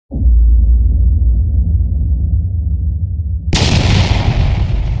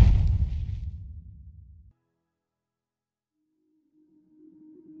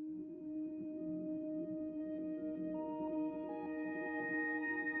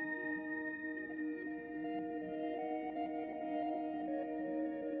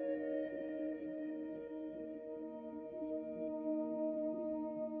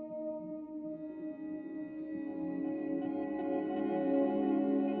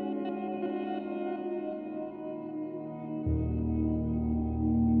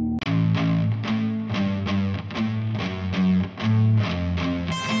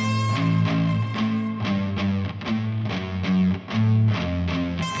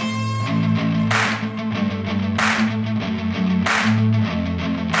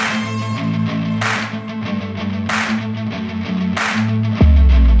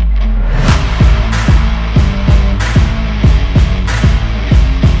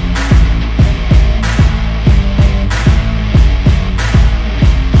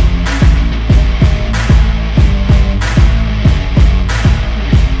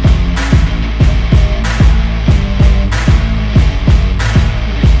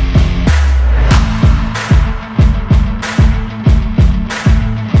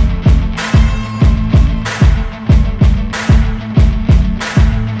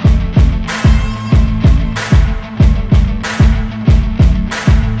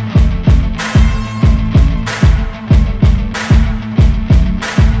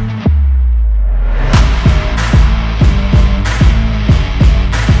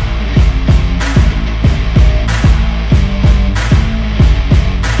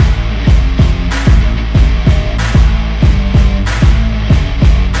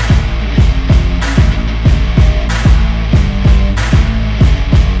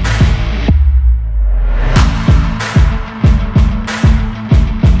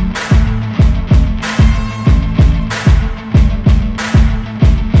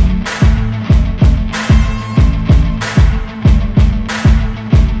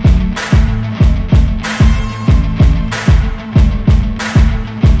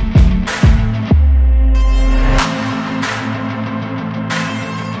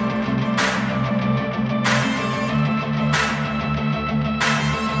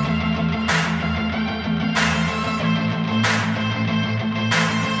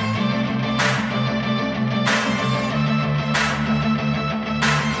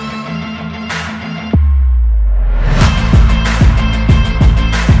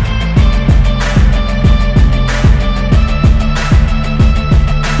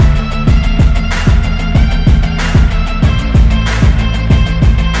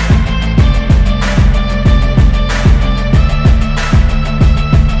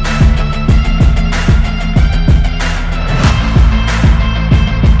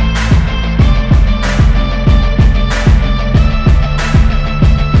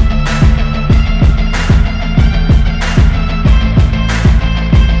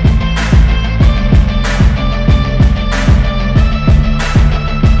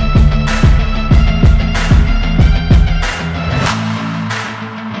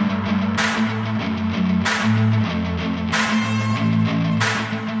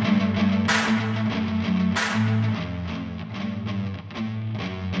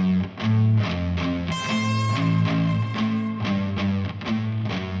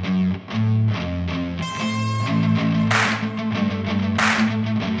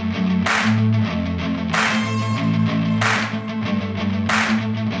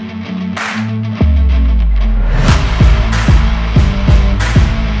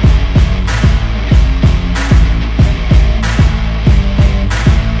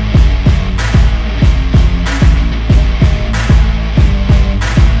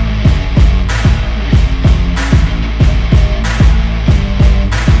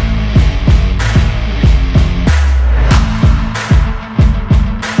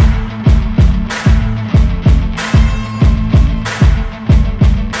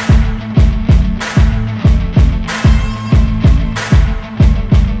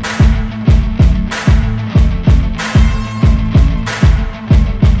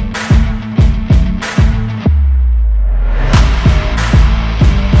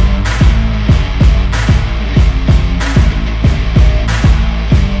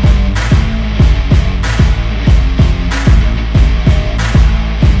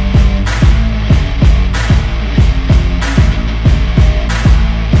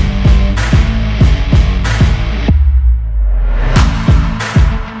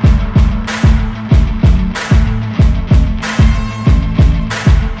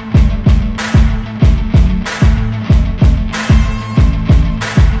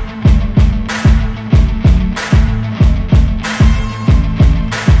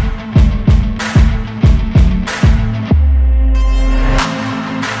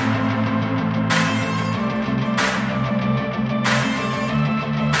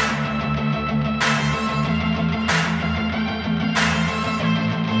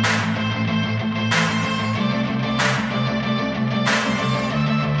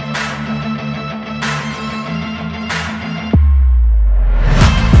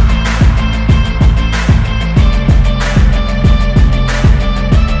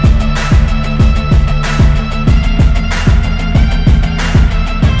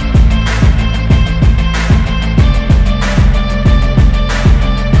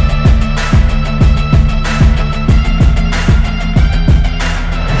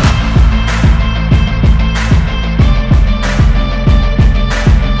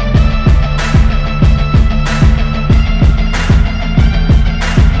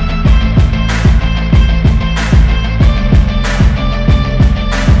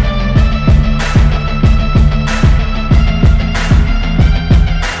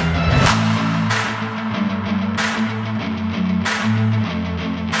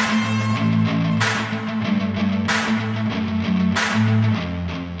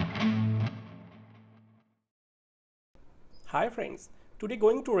Hi friends, today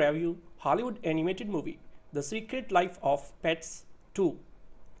going to review Hollywood animated movie The Secret Life of Pets 2.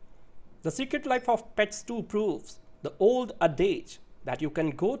 The Secret Life of Pets 2 proves the old adage that you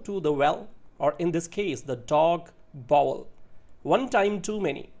can go to the well, or in this case the dog bowl, one time too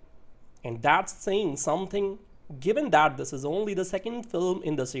many. And that's saying something given that this is only the second film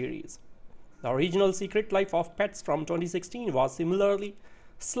in the series. The original Secret Life of Pets from 2016 was similarly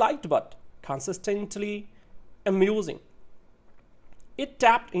slight but consistently amusing. It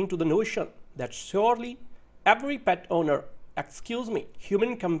tapped into the notion that surely every pet owner,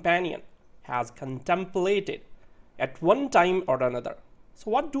 human companion, has contemplated at one time or another.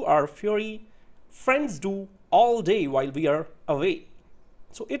 So what do our furry friends do all day while we are away?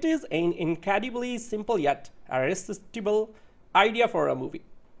 So it is an incredibly simple yet irresistible idea for a movie.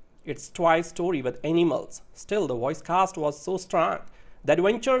 It's toy story with animals. Still, the voice cast was so strong, the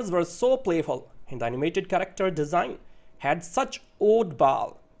adventures were so playful, and the animated character design had such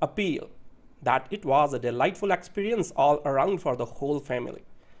oddball appeal that it was a delightful experience all around for the whole family.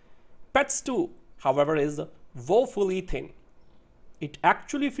 Pets 2, however, is woefully thin. It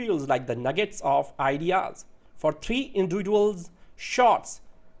actually feels like the nuggets of ideas for three individuals shots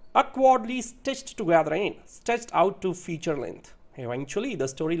awkwardly stitched together and stretched out to feature length. Eventually, the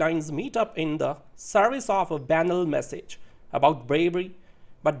storylines meet up in the service of a banal message about bravery,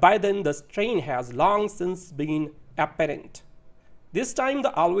 but by then the strain has long since been apparent. This time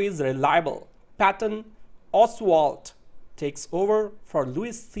the always reliable Patton Oswalt takes over for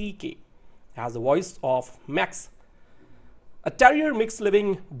Louis C.K. as the voice of Max, a terrier mix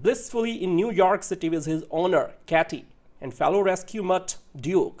living blissfully in New York City with his owner, Catty, and fellow rescue mutt,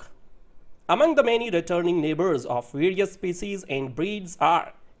 Duke. Among the many returning neighbors of various species and breeds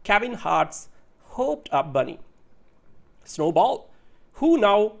are Kevin Hart's hopped-up bunny, Snowball, who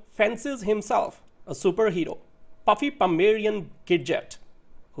now fancies himself a superhero, puffy Pomeranian Gidget,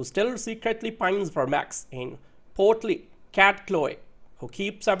 who still secretly pines for Max, and portly cat Chloe, who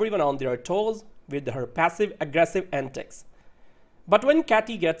keeps everyone on their toes with her passive-aggressive antics. But when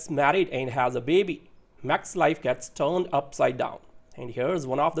Catty gets married and has a baby, Max's life gets turned upside down. And here's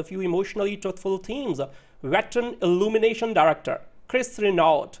one of the few emotionally truthful themes veteran Illumination director Chris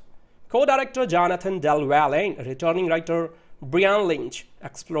Renaud, co-director Jonathan del Val, and returning writer Brian Lynch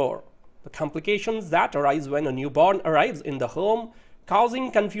explore the complications that arise when a newborn arrives in the home,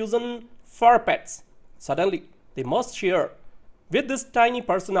 causing confusion for pets. Suddenly, they must share with this tiny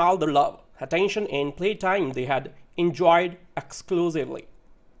person all the love, attention, and playtime they had enjoyed exclusively.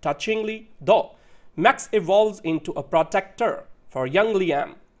 Touchingly, though, Max evolves into a protector for young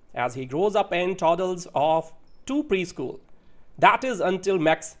Liam as he grows up and toddles off to preschool. That is until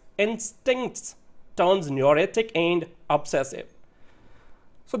Max's instincts turns neurotic and obsessive.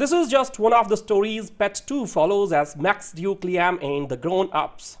 So this is just one of the stories Pet 2 follows as Max, Duke, Liam, and the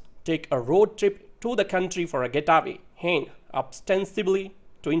grown-ups take a road trip to the country for a getaway, and ostensibly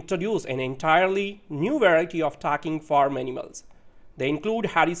to introduce an entirely new variety of talking farm animals. They include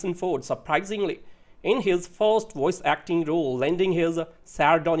Harrison Ford, surprisingly, in his first voice acting role, lending his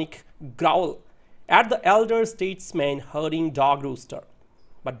sardonic growl at the elder statesman herding dog rooster.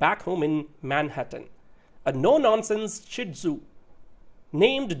 But back home in Manhattan, a no-nonsense Shih Tzu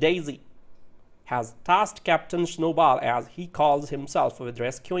named Daisy has tasked Captain Snowball, as he calls himself, with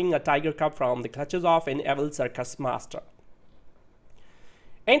rescuing a tiger cub from the clutches of an evil circus master.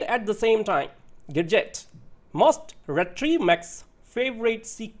 And at the same time, Gidget must retrieve Max's favorite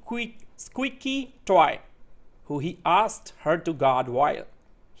squeaky toy, who he asked her to guard while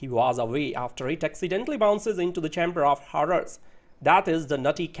he was away after it accidentally bounces into the chamber of horrors that is the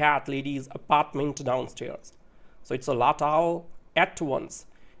nutty cat lady's apartment downstairs. So it's a lot all at once,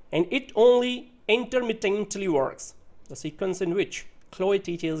 and it only intermittently works. The sequence in which Chloe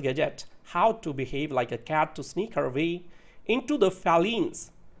teaches Gidget how to behave like a cat to sneak her way into the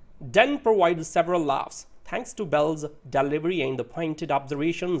feline's den provides several laughs, thanks to Belle's delivery and the pointed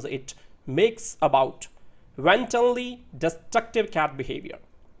observations it makes about wantonly destructive cat behavior.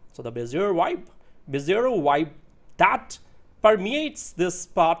 So the bizarre vibe that permeates this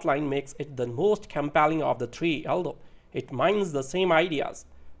plotline makes it the most compelling of the three, although it mines the same ideas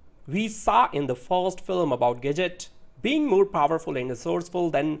we saw in the first film about Gidget being more powerful and resourceful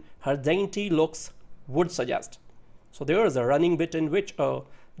than her dainty looks would suggest. So there is a running bit in which a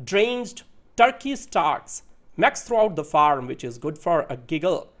deranged turkey stalks Max throughout the farm, which is good for a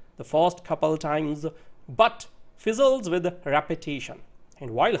giggle the first couple times, but fizzles with repetition.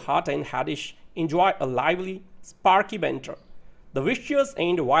 And while Hart and Haddish enjoy a lively, sparky banter, the vicious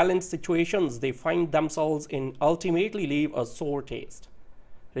and violent situations they find themselves in ultimately leave a sore taste.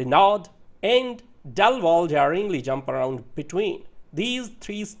 Renaud and Del Val daringly jump around between these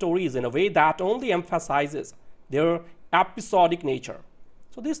three stories in a way that only emphasizes their episodic nature.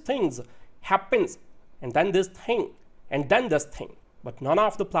 So these things happens, and then this thing, and then this thing, but none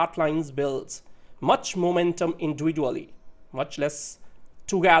of the plot lines builds much momentum individually, much less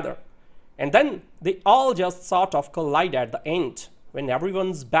together. And then they all just sort of collide at the end when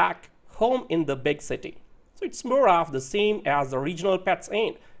everyone's back home in the big city. So it's more of the same as the original Pets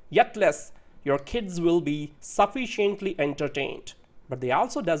End, yet less. Your kids will be sufficiently entertained, but they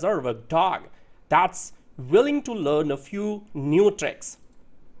also deserve a dog that's willing to learn a few new tricks.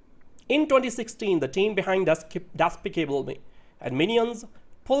 In 2016, the team behind Despicable Me and Minions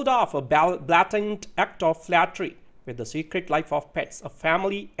pulled off a blatant act of flattery with The Secret Life of Pets, a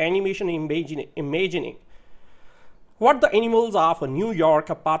family animation imagining what the animals of a New York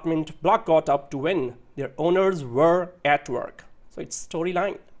apartment block got up to when their owners were at work. So its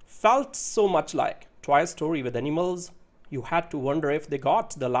storyline felt so much like Toy Story with animals, you had to wonder if they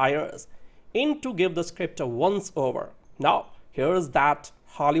got the liars in to give the script a once-over. Now, here's that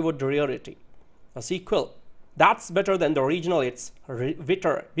Hollywood rarity. A sequel that's better than the original. It's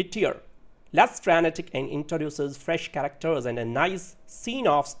wittier, less frenetic, and introduces fresh characters and a nice scene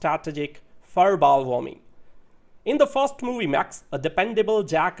of strategic furball warming. In the first movie, Max, a dependable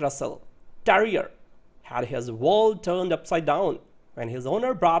Jack Russell Terrier, had his world turned upside down when his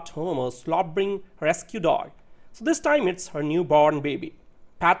owner brought home a slobbering rescue dog. So this time it's her newborn baby.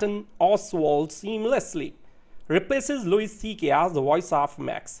 Patton Oswalt seamlessly replaces Louis C.K. as the voice of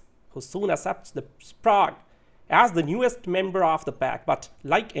Max, who soon accepts the Sprague as the newest member of the pack, but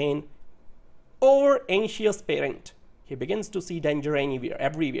like an over-anxious parent, he begins to see danger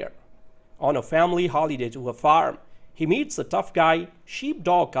everywhere. On a family holiday to a farm, he meets a tough guy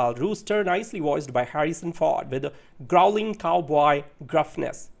sheepdog called Rooster, nicely voiced by Harrison Ford, with a growling cowboy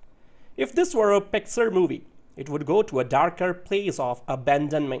gruffness. If this were a Pixar movie, it would go to a darker place of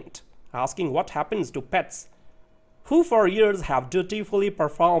abandonment, asking what happens to pets who for years have dutifully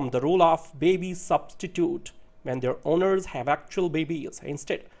performed the role of baby substitute when their owners have actual babies.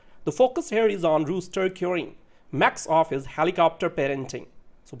 Instead, the focus here is on Rooster curing Max of his helicopter parenting.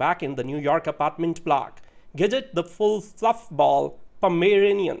 So back in the New York apartment block, Gidget, the full fluffball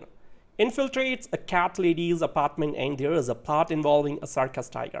Pomeranian, infiltrates a cat lady's apartment, and there is a plot involving a circus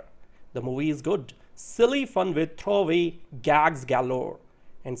tiger. The movie is good, silly fun with throwaway gags galore,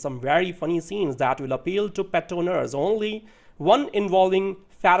 and some very funny scenes that will appeal to pet owners, only one involving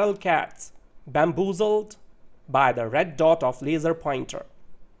feral cats bamboozled by the red dot of laser pointer.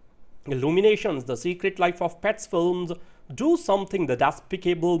 Illumination's The Secret Life of Pets films do something the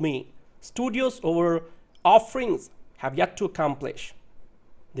Despicable Me studios over offerings have yet to accomplish.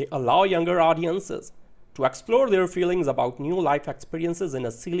 They allow younger audiences to explore their feelings about new life experiences in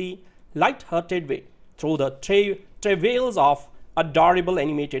a silly, light-hearted way through the travails of adorable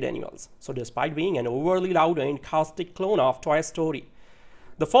animated animals. So despite being an overly loud and caustic clone of Toy Story,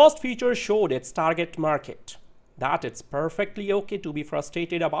 the first feature showed its target market that it's perfectly okay to be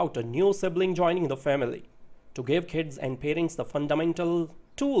frustrated about a new sibling joining the family, to give kids and parents the fundamental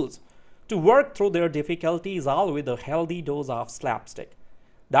tools to work through their difficulties, all with a healthy dose of slapstick.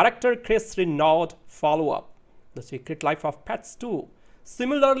 Director Chris Renaud follow-up, The Secret Life of Pets 2,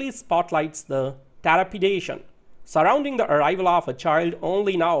 similarly spotlights the trepidation surrounding the arrival of a child.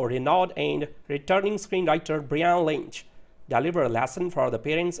 Only now Renaud and returning screenwriter Brian Lynch deliver a lesson for the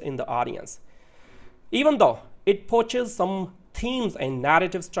parents in the audience. Even though it poaches some themes and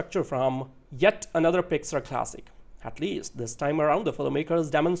narrative structure from yet another Pixar classic, at least this time around the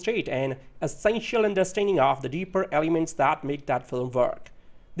filmmakers demonstrate an essential understanding of the deeper elements that make that film work.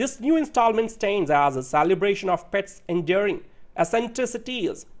 This new installment stands as a celebration of pets' enduring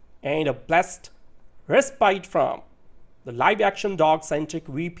eccentricities and a blessed respite from the live-action dog-centric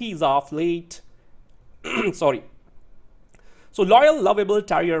VPs of late. So loyal, lovable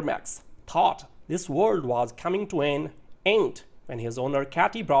Terrier Max thought this world was coming to an end when his owner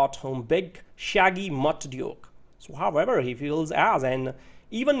Cathy brought home big, shaggy Mutt Duke. So however, he feels as an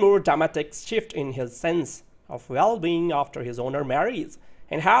even more dramatic shift in his sense of well-being after his owner marries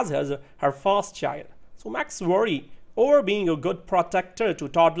and has her first child. So Max's worry over being a good protector to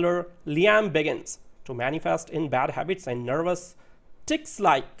toddler Liam begins to manifest in bad habits and nervous tics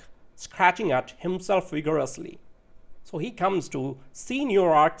like scratching at himself vigorously. So he comes to see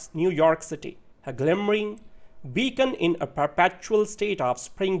New York City, a glimmering beacon in a perpetual state of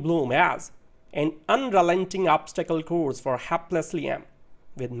spring bloom, as an unrelenting obstacle course for hapless Liam,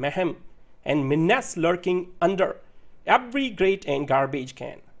 with mayhem and menace lurking under every grate and garbage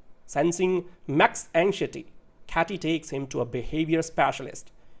can. Sensing Max's anxiety, Cathy takes him to a behavior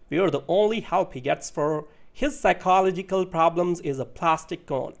specialist where the only help he gets for his psychological problems is a plastic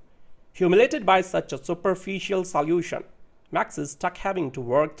cone. Humiliated by such a superficial solution, Max is stuck having to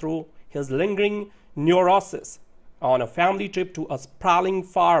work through his lingering neurosis on a family trip to a sprawling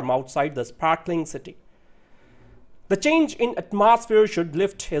farm outside the sparkling city. The change in atmosphere should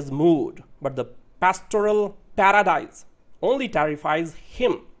lift his mood, but the pastoral paradise only terrifies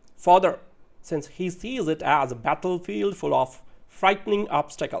him further, since he sees it as a battlefield full of frightening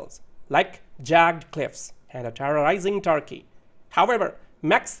obstacles, like jagged cliffs and a terrorizing turkey. However,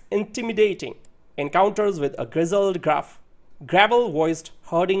 Max's intimidating encounters with a grizzled, gruff, gravel-voiced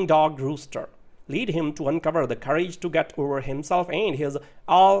herding dog rooster lead him to uncover the courage to get over himself and his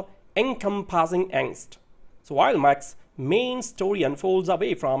all-encompassing angst. So while Max's main story unfolds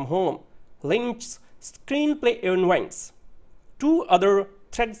away from home, Lynch's screenplay invents two other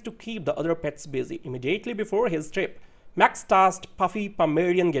threads to keep the other pets busy. Immediately before his trip, Max tasked Puffy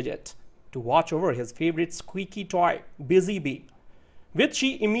Pomeranian Gadget to watch over his favorite squeaky toy, Busy Bee, which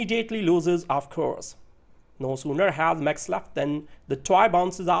he immediately loses, of course. No sooner has Max left than the toy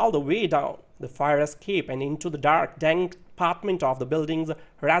bounces all the way down the fire escape and into the dark, dank apartment of the building's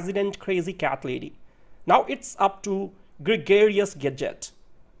resident crazy cat lady. Now it's up to gregarious Gadget,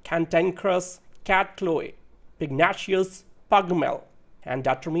 cantankerous cat Chloe, pugnacious Pug Mel, and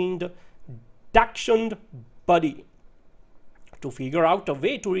determined Dachshund Buddy to figure out a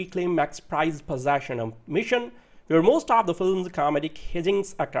way to reclaim Max's prized possession, a mission where most of the film's comedic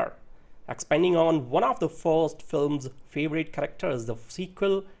hijinks occur. Expanding on one of the first film's favorite characters, the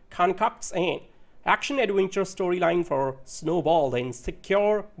sequel concocts an action-adventure storyline for Snowball, the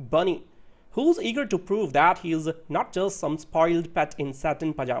insecure bunny, who's eager to prove that he is not just some spoiled pet in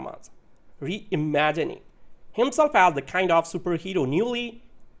satin pajamas. Reimagining himself as the kind of superhero newly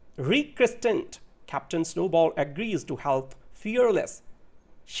rechristened, Captain Snowball agrees to help fearless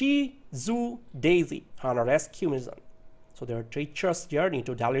Shih Tzu Daisy on a rescue mission. So their treacherous journey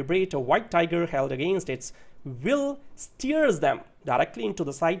to deliberate a white tiger held against its will steers them directly into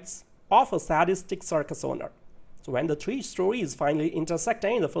the sights of a sadistic circus owner. So when the three stories finally intersect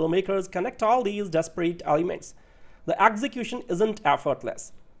and the filmmakers connect all these disparate elements, the execution isn't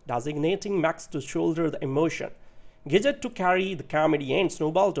effortless, designating Max to shoulder the emotion, Gadget to carry the comedy, and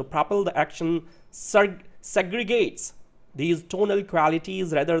Snowball to propel the action segregates these tonal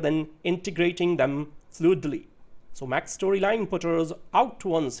qualities rather than integrating them fluidly. So Max's storyline putters out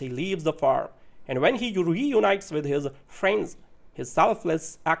once he leaves the farm, and when he reunites with his friends, his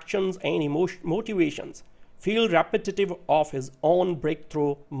selfless actions and motivations feel repetitive of his own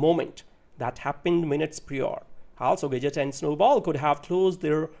breakthrough moment that happened minutes prior. Also, Gadget and Snowball could have closed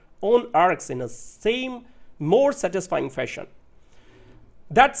their own arcs in a same, more satisfying fashion.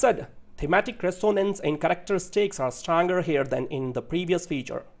 That said, thematic resonance and character stakes are stronger here than in the previous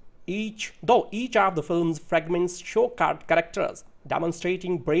feature. Though each of the film's fragments show characters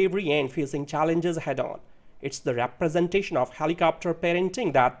demonstrating bravery and facing challenges head-on, it's the representation of helicopter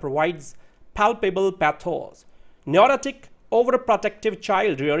parenting that provides palpable pathos. Neurotic, overprotective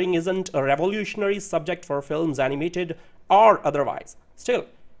child rearing isn't a revolutionary subject for films, animated or otherwise. Still,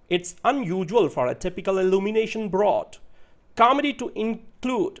 it's unusual for a typical Illumination broad comedy to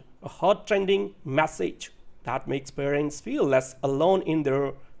include a heart-rending message that makes parents feel less alone in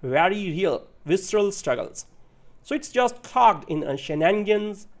their very real, visceral struggles. So it's just clogged in a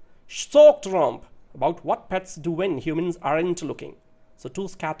shenanigans-soaked romp about what pets do when humans aren't looking. So too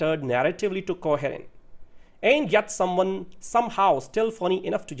scattered narratively to coherent. And yet somehow still funny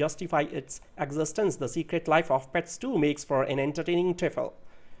enough to justify its existence. The Secret Life of Pets 2 makes for an entertaining trifle.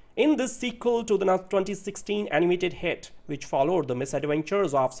 In this sequel to the 2016 animated hit, which followed the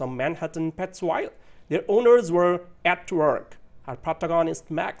misadventures of some Manhattan pets while their owners were at work, our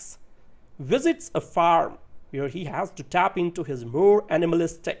protagonist Max visits a farm where he has to tap into his more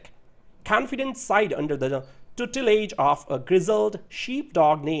animalistic, confident side under the tutelage of a grizzled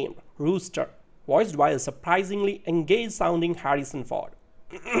sheepdog named Rooster, voiced by a surprisingly engaged-sounding Harrison Ford.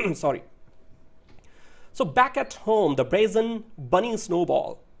 Sorry. So back at home, the brazen bunny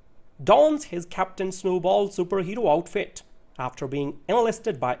Snowball dons his Captain Snowball superhero outfit after being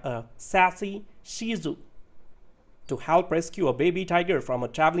enlisted by a sassy Shih Tzu to help rescue a baby tiger from a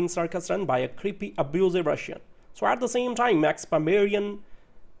traveling circus run by a creepy, abusive Russian. So at the same time, Max Pomeranian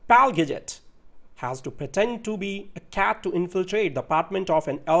pal Gadget has to pretend to be a cat to infiltrate the apartment of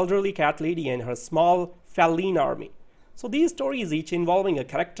an elderly cat lady and her small feline army. So these stories, each involving a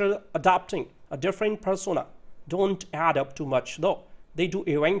character adopting a different persona, don't add up too much, though they do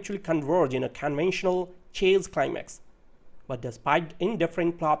eventually converge in a conventional chase climax. But despite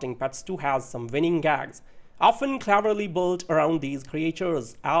indifferent plotting, Pets 2 has some winning gags, often cleverly built around these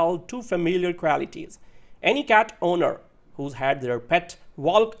creatures' all too familiar qualities. Any cat owner who's had their pet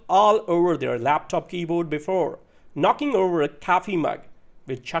walk all over their laptop keyboard before knocking over a coffee mug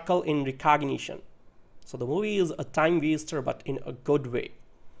will chuckle in recognition. So the movie is a time waster, but in a good way.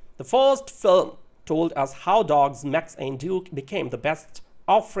 The first film told us how dogs Max and Duke became the best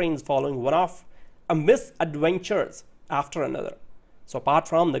of friends following one of a misadventures after another. So apart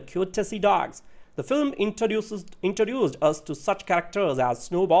from the cute Tessie dogs, the film introduced us to such characters as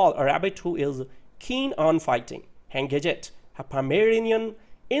Snowball, a rabbit who is keen on fighting, and Gadget, a Pomeranian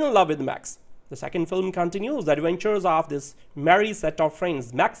in love with Max. The second film continues the adventures of this merry set of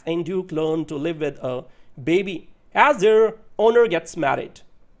friends. Max and Duke learn to live with a baby as their owner gets married.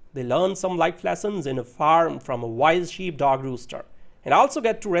 They learn some life lessons in a farm from a wise sheepdog rooster, and also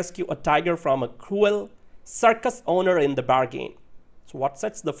get to rescue a tiger from a cruel circus owner in the bargain. So what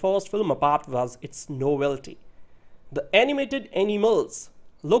sets the first film apart was its novelty. The animated animals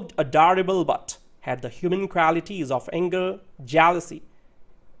looked adorable but had the human qualities of anger, jealousy,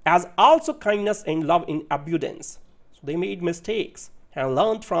 as also kindness and love in abundance. So they made mistakes and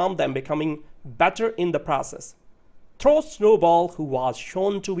learned from them, becoming better in the process. Through Snowball, who was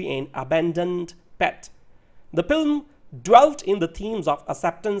shown to be an abandoned pet, the film dwelt in the themes of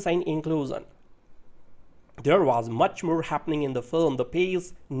acceptance and inclusion. There was much more happening in the film, the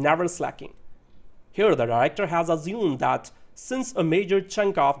pace never slacking. Here the director has assumed that since a major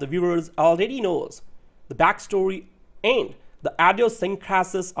chunk of the viewers already knows the backstory and the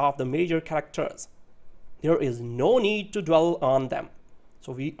idiosyncrasies of the major characters, there is no need to dwell on them.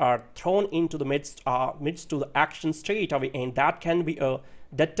 So we are thrown into the midst to the action straight away, and that can be a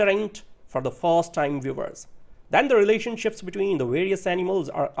deterrent for the first time viewers. Then the relationships between the various animals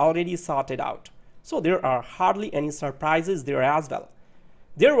are already sorted out, so there are hardly any surprises there as well.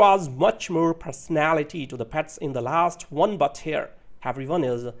 There was much more personality to the pets in the last one, but here everyone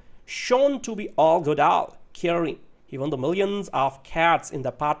is shown to be all good, all caring. Even the millions of cats in the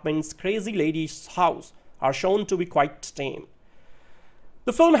apartment's crazy lady's house are shown to be quite tame.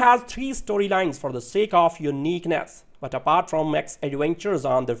 The film has three storylines for the sake of uniqueness, but apart from Max's adventures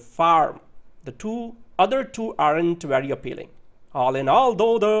on the farm, the other two aren't very appealing. All in all,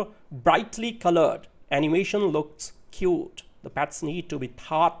 though the brightly colored animation looks cute, the pets need to be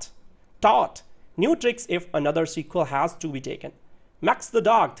taught new tricks if another sequel has to be taken. Max the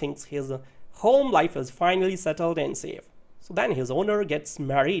dog thinks his home life is finally settled and safe. So then his owner gets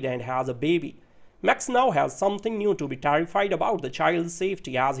married and has a baby. Max now has something new to be terrified about: the child's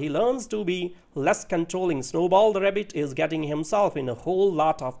safety, as he learns to be less controlling. Snowball the rabbit is getting himself in a whole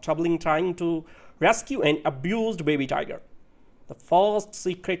lot of trouble trying to rescue an abused baby tiger. The first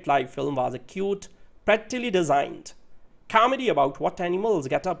Secret Life film was a cute, prettily designed comedy about what animals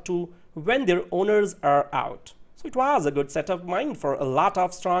get up to when their owners are out. So it was a good set of mind for a lot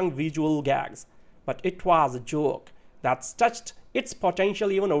of strong visual gags, but it was a joke that stretched its potential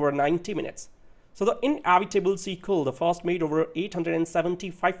even over 90 minutes. So the inevitable sequel, the first, made over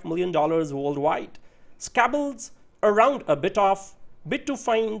 $875 million worldwide, scabbles around a bit to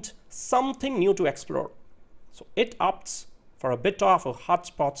find something new to explore. So it opts for a bit of a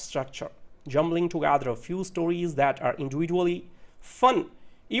hotspot structure, jumbling together a few stories that are individually fun,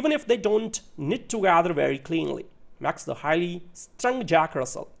 even if they don't knit together very cleanly. Max, the highly strung Jack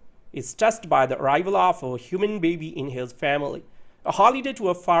Russell, is stressed by the arrival of a human baby in his family. A holiday to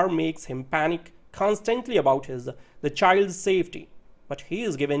a farm makes him panic constantly about the child's safety, but he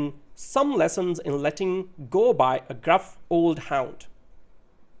is given some lessons in letting go by a gruff old hound.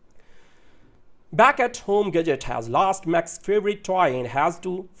 Back at home, Gadget has lost Max's favorite toy and has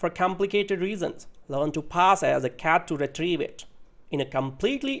to, for complicated reasons, learn to pass as a cat to retrieve it. In a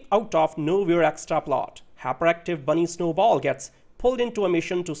completely out of nowhere extra plot, hyperactive bunny Snowball gets pulled into a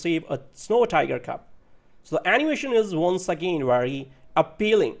mission to save a snow tiger cub. So the animation is once again very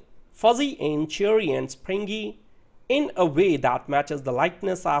appealing, fuzzy and cheery and springy in a way that matches the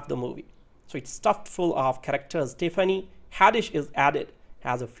likeness of the movie. So it's stuffed full of characters. Tiffany Haddish is added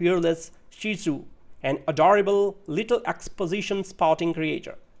as a fearless Shih Tzu, an adorable little exposition spotting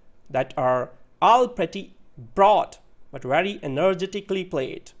creature that are all pretty broad but very energetically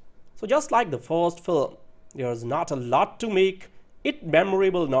played. So just like the first film, there's not a lot to make it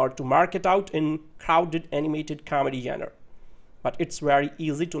memorable nor to mark it out in crowded animated comedy genre, but it's very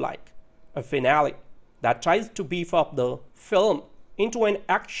easy to like. A finale that tries to beef up the film into an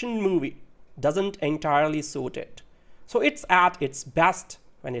action movie doesn't entirely suit it. So it's at its best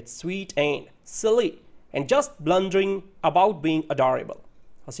when it's sweet and silly and just blundering about being adorable.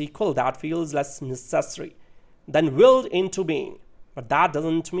 A sequel that feels less necessary than willed into being But that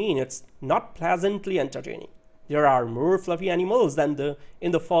doesn't mean it's not pleasantly entertaining. There are more fluffy animals than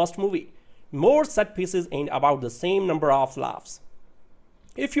in the first movie, more set pieces, and about the same number of laughs.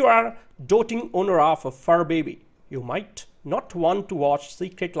 If you are a doting owner of a fur baby, you might not want to watch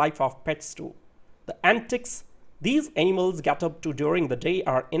Secret Life of Pets 2. The antics these animals get up to during the day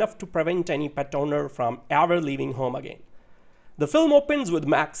are enough to prevent any pet owner from ever leaving home again. The film opens with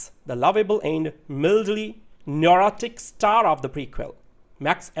Max, the lovable and mildly neurotic star of the prequel.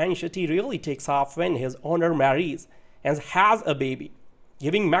 Max's anxiety really takes off when his owner marries and has a baby,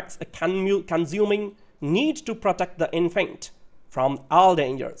 giving Max a consuming need to protect the infant from all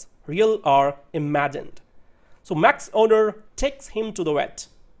dangers, real or imagined. So Max's owner takes him to the vet,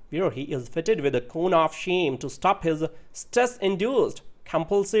 where he is fitted with a cone of shame to stop his stress-induced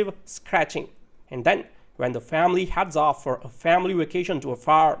compulsive scratching. And then, when the family heads off for a family vacation to a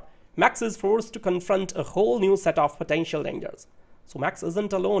farm, Max is forced to confront a whole new set of potential dangers. So Max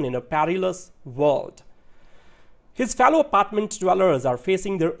isn't alone in a perilous world. His fellow apartment dwellers are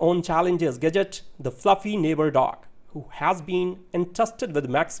facing their own challenges. Gadget, the fluffy neighbor dog, who has been entrusted with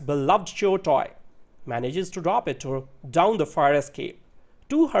Max's beloved show toy, manages to drop it down the fire escape.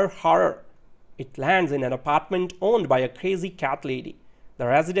 To her horror, it lands in an apartment owned by a crazy cat lady. The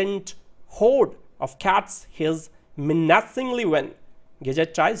resident horde of cats hiss menacingly when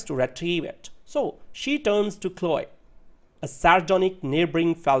Gadget tries to retrieve it. So she turns to Chloe, a sardonic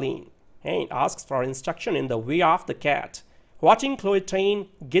neighboring feline, and asks for instruction in the way of the cat. Watching Chloe train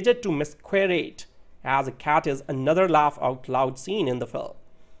Gadget to masquerade as a cat is another laugh out loud scene in the film.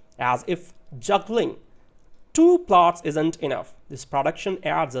 As if juggling two plots isn't enough, this production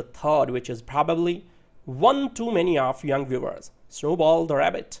adds a third, which is probably one too many of young viewers. Snowball the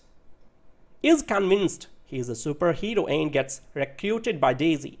rabbit is convinced he is a superhero and gets recruited by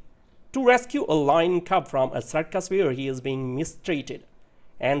Daisy to rescue a lion cub from a circus where he is being mistreated.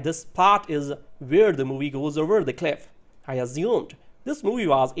 And this plot is where the movie goes over the cliff. I assumed this movie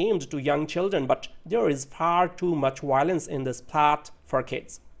was aimed to young children, but there is far too much violence in this plot for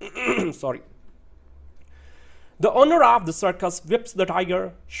kids. Sorry. The owner of the circus whips the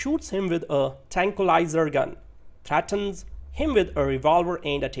tiger, shoots him with a tranquilizer gun, threatens him with a revolver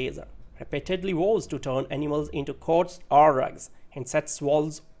and a taser, repeatedly vows to turn animals into coats or rugs, and sets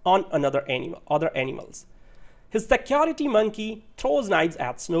walls on other animals. His security monkey throws knives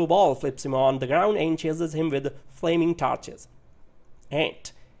at Snowball, flips him on the ground, and chases him with flaming torches.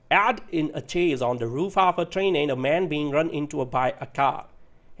 And add in a chase on the roof of a train and a man being run into by a car.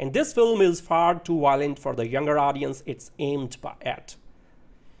 And this film is far too violent for the younger audience it's aimed at.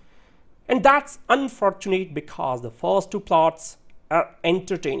 And that's unfortunate because the first two plots are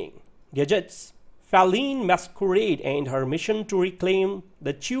entertaining. Gadget's feline masquerade and her mission to reclaim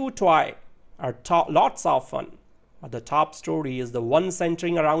the chew toy are lots of fun. But the top story is the one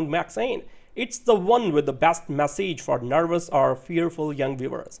centering around Max, and it's the one with the best message for nervous or fearful young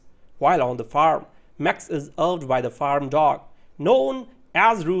viewers. While on the farm, Max is served by the farm dog, known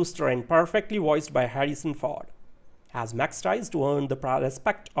as Rooster and perfectly voiced by Harrison Ford. As Max tries to earn the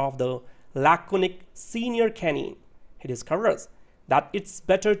respect of the laconic senior canine, he discovers that it's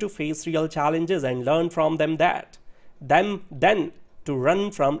better to face real challenges and learn from them than to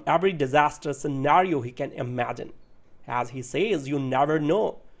run from every disaster scenario he can imagine. As he says, you never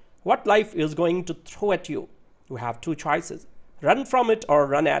know what life is going to throw at you. You have two choices: run from it or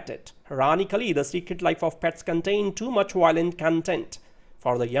run at it. Ironically, The Secret Life of Pets contains too much violent content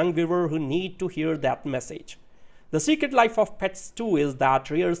for the young viewer who need to hear that message. The Secret Life of Pets 2 is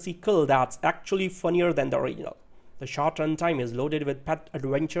that rare sequel that's actually funnier than the original. The short runtime is loaded with pet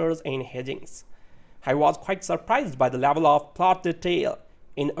adventures and hijinks. I was quite surprised by the level of plot detail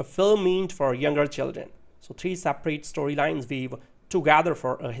in a film meant for younger children. So 3 separate storylines weave together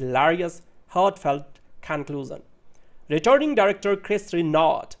for a hilarious, heartfelt conclusion. Returning director Chris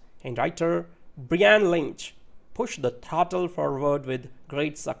Renaud and writer Brian Lynch push the throttle forward with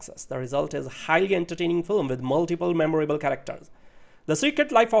great success. The result is a highly entertaining film with multiple memorable characters. The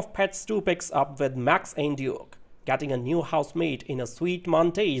Secret Life of Pets 2 picks up with Max and Duke getting a new housemate. In a sweet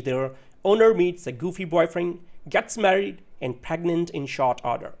montage, their owner meets a goofy boyfriend, gets married and pregnant in short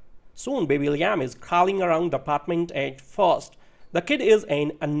order. Soon, baby Liam is crawling around the apartment. At first, the kid is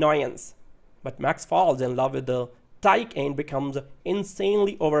an annoyance, but Max falls in love with the tyke and becomes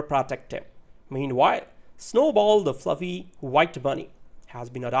insanely overprotective. Meanwhile, Snowball, the fluffy white bunny, has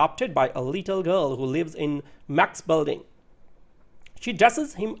been adopted by a little girl who lives in Max's building. She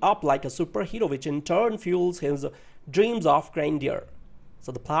dresses him up like a superhero, which in turn fuels his dreams of grandeur.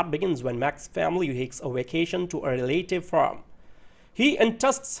 So the plot begins when Max's family takes a vacation to a relative farm. He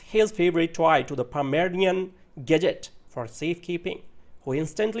entrusts his favorite toy to the Pomeranian Gadget for safekeeping, who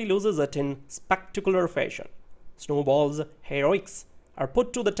instantly loses it in spectacular fashion. Snowball's heroics are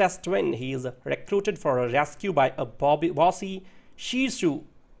put to the test when he is recruited for a rescue by a bossy Shih Tzu.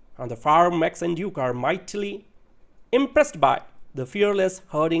 On the farm, Max and Duke are mightily impressed by the fearless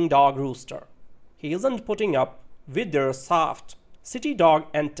herding dog Rooster. He isn't putting up with their soft city dog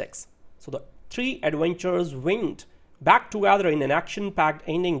antics, so the three adventurers went back together in an action-packed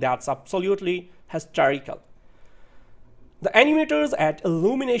ending that's absolutely hysterical. The animators at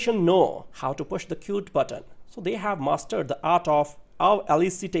Illumination know how to push the cute button, so they have mastered the art of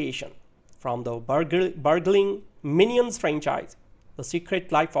elicitation. From the burgling Minions franchise, The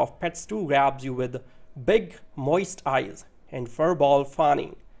Secret Life of Pets 2 grabs you with big, moist eyes and furball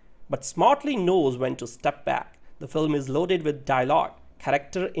fawning, but smartly knows when to step back. The film is loaded with dialogue,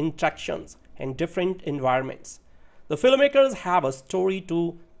 character interactions, and different environments. The filmmakers have a story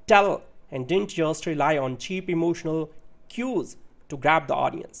to tell and didn't just rely on cheap emotional cues to grab the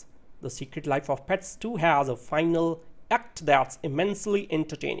audience. The Secret Life of Pets 2 has a final act that's immensely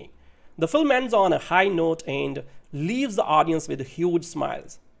entertaining. The film ends on a high note and leaves the audience with huge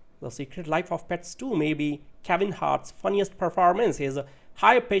smiles. The Secret Life of Pets 2 may be Kevin Hart's funniest performance. His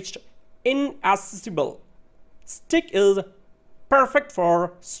high-pitched, inaccessible stick is perfect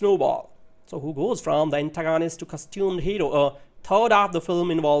for Snowball, so who goes from the antagonist to costumed hero. A third of the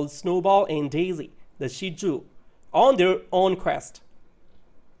film involves Snowball and Daisy, the Shih Tzu, on their own quest.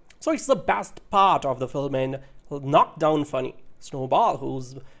 So it's the best part of the film and knockdown funny. Snowball,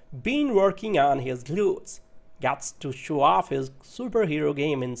 who's been working on his glutes, gets to show off his superhero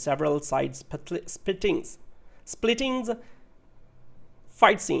game in several side splittings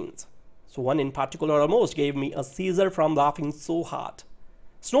fight scenes. So one in particular almost gave me a seizure from laughing so hard.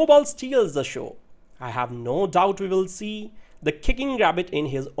 Snowball steals the show. I have no doubt we will see the kicking rabbit in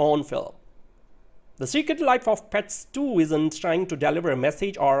his own film. The Secret Life of Pets 2 isn't trying to deliver a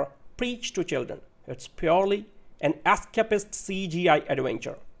message or preach to children. It's purely an escapist CGI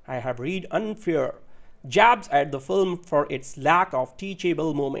adventure. I have read unfair jabs at the film for its lack of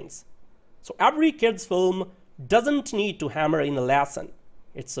teachable moments. So every kid's film doesn't need to hammer in a lesson.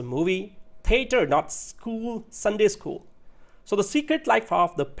 It's a movie theater, not school, Sunday school. So The Secret Life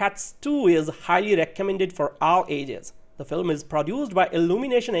of the Pets 2 is highly recommended for all ages. The film is produced by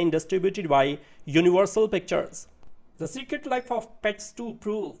Illumination and distributed by Universal Pictures. The Secret Life of Pets 2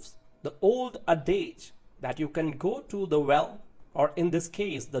 proves the old adage that you can go to the well, or in this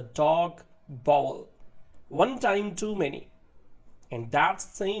case, the dog bowl, one time too many. And that's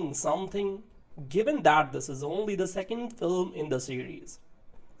saying something, given that this is only the second film in the series.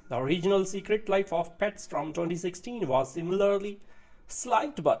 The original Secret Life of Pets from 2016 was similarly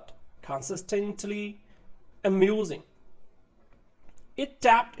slight but consistently amusing. It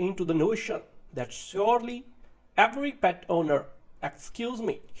tapped into the notion that surely every pet owner,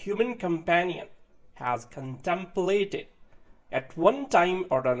 human companion, has contemplated at one time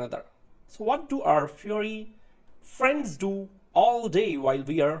or another. So what do our furry friends do all day while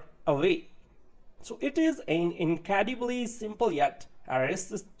we are away? So it is an incredibly simple yet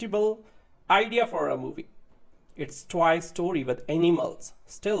irresistible idea for a movie. It's Toy Story with animals.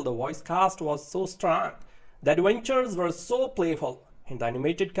 Still, the voice cast was so strong, the adventures were so playful, and the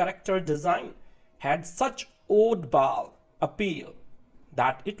animated character design had such oddball appeal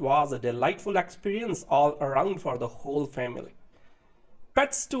that it was a delightful experience all around for the whole family.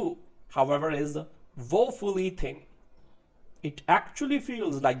 Pets 2, however, is woefully thin. It actually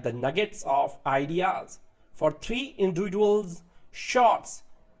feels like the nuggets of ideas for 3 individuals shots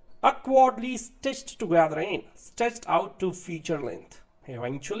awkwardly stitched together and stretched out to feature length.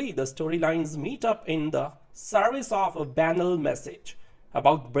 Eventually, the storylines meet up in the service of a banal message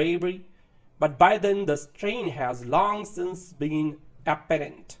about bravery, but by then the strain has long since been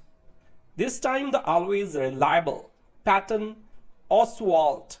apparent. This time the always reliable Patton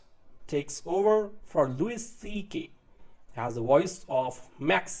Oswalt takes over for Louis C.K. as the voice of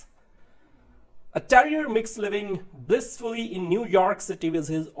Max, a terrier mix living blissfully in New York City with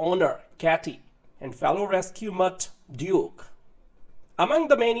his owner, Catty, and fellow rescue mutt, Duke. Among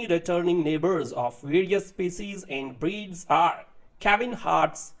the many returning neighbors of various species and breeds are Kevin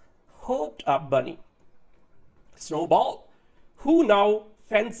Hart's hopped-up bunny, Snowball, who now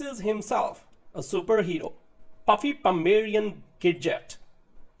fancies himself a superhero, Puffy Pomeranian Gidget,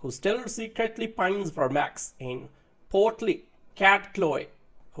 who still secretly pines for Max, and portly cat Chloe,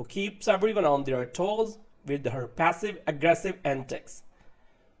 who keeps everyone on their toes with her passive-aggressive antics.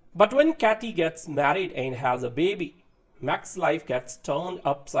 But when Catty gets married and has a baby, Max's life gets turned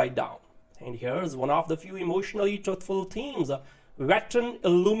upside down. And here's one of the few emotionally truthful themes veteran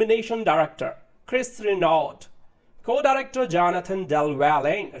Illumination director Chris Renaud Co-director Jonathan del Val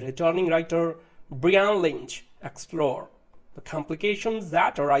and returning writer Brian Lynch explore the complications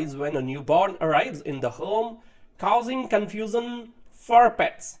that arise when a newborn arrives in the home, causing confusion for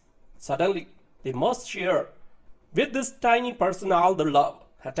pets. Suddenly, they must share with this tiny person all the love,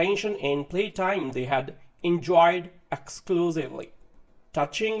 attention, and playtime they had enjoyed exclusively.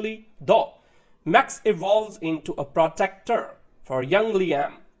 Touchingly, though, Max evolves into a protector for young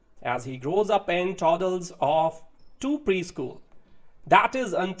Liam as he grows up and toddles off to preschool. That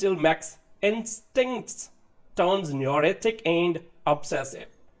is until Max's instincts turns neurotic and obsessive.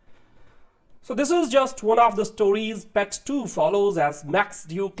 So this is just one of the stories Pet 2 follows as Max,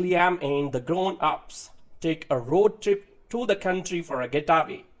 Duke, Liam and the grown-ups take a road trip to the country for a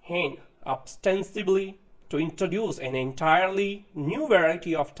getaway and ostensibly to introduce an entirely new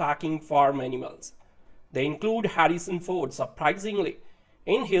variety of talking farm animals. They include Harrison Ford, surprisingly,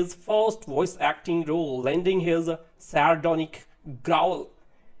 in his first voice acting role, lending his sardonic growl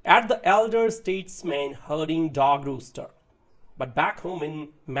at the elder statesman herding dog rooster. But back home in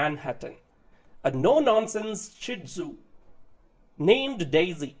Manhattan, a no-nonsense Shih Tzu named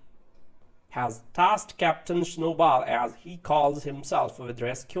Daisy has tasked Captain Snowball, as he calls himself, with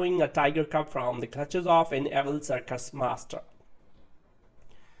rescuing a tiger cub from the clutches of an evil circus master.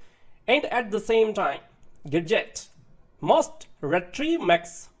 And at the same time, Gadget must retrieve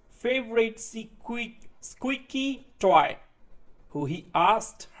Max's favorite squeaky toy, who he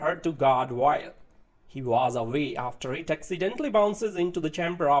asked her to guard while he was away after it accidentally bounces into the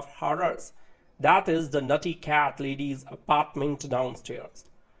Chamber of Horrors. That is the nutty cat lady's apartment downstairs.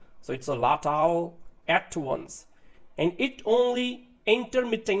 So it's a lot all at once, and it only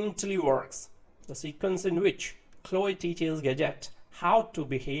intermittently works. The sequence in which Chloe teaches Gadget how to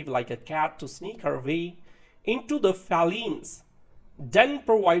behave like a cat to sneak her way into the Felines then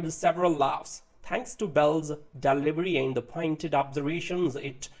provides several laughs, thanks to Belle's delivery and the pointed observations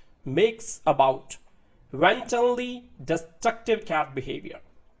it makes about wantonly destructive cat behavior.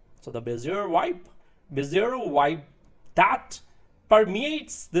 So the bizarre vibe that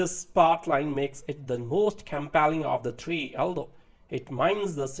permeates this plotline makes it the most compelling of the three, although it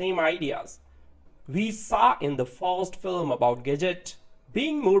mines the same ideas we saw in the first film about Gadget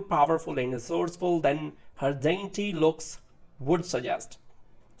being more powerful and resourceful than her dainty looks would suggest.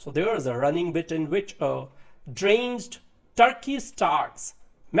 So there is a running bit in which a deranged turkey stalks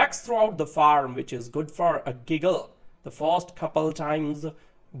Max throughout the farm, which is good for a giggle the first couple times,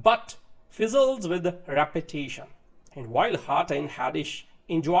 but fizzles with repetition. And while Hart and Haddish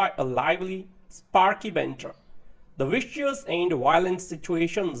enjoy a lively, sparky banter, the vicious and violent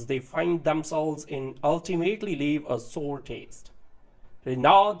situations they find themselves in ultimately leave a sore taste.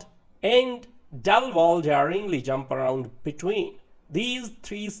 Renaud and Del Val jarringly jump around between these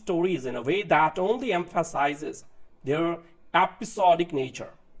three stories in a way that only emphasizes their episodic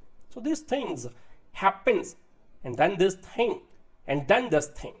nature. So these things happens, and then this thing, and then this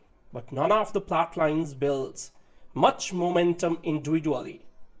thing, but none of the plot lines builds much momentum individually,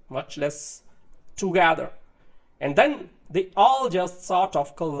 much less together. And then they all just sort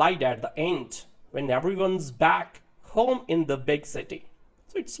of collide at the end when everyone's back home in the big city.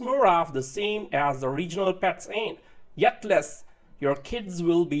 So it's more of the same as the original Pets, and yet less. Your kids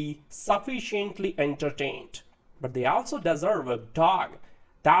will be sufficiently entertained, but they also deserve a dog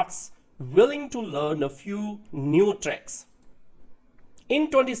that's willing to learn a few new tricks.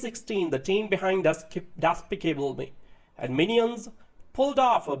 In 2016, the team behind Despicable Me and Minions pulled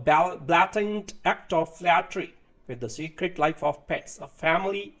off a blatant act of flattery with The Secret Life of Pets, a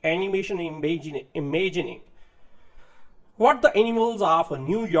family animation imagining what the animals of a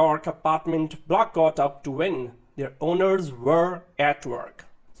New York apartment block got up to when their owners were at work.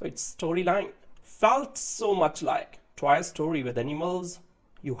 So its storyline felt so much like Toy Story with animals,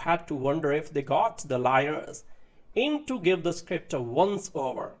 you had to wonder if they got the liars in to give the script a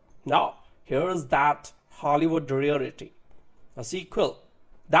once-over. Now, here's that Hollywood rarity. A sequel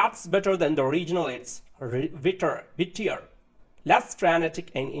that's better than the original. It's wittier, less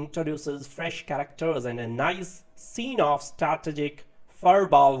frenetic, and introduces fresh characters and a nice scene of strategic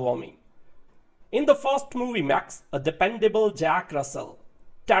furball warming. In the first movie, Max, a dependable Jack Russell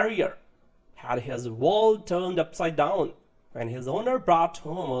Terrier, had his world turned upside down when his owner brought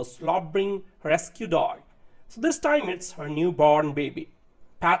home a slobbering rescue dog. So this time it's her newborn baby.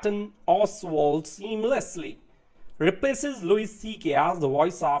 Patton Oswalt seamlessly replaces Louis C.K. as the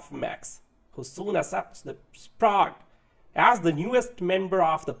voice of Max, who soon accepts the Sprague as the newest member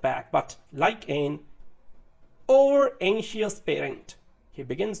of the pack, but like an over-anxious parent, he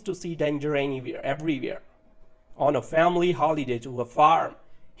begins to see danger everywhere. On a family holiday to a farm,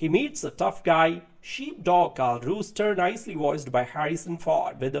 he meets a tough guy sheepdog called Rooster, nicely voiced by Harrison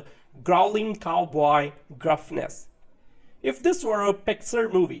Ford, with a growling cowboy gruffness. If this were a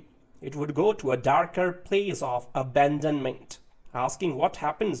Pixar movie, it would go to a darker place of abandonment, asking what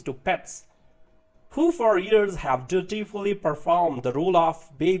happens to pets who for years have dutifully performed the role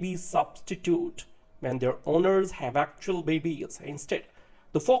of baby substitute when their owners have actual babies. Instead,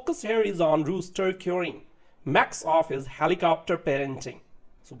 the focus here is on Rooster curing Max of his helicopter parenting.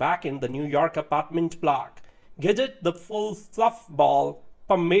 So back in the New York apartment block, Gadget, the full fluffball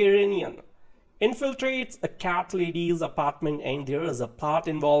Pomeranian, infiltrates a cat lady's apartment, and there is a plot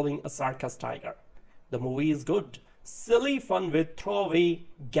involving a circus tiger. The movie is good, silly fun with throwaway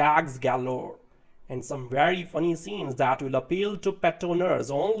gags galore, and some very funny scenes that will appeal to pet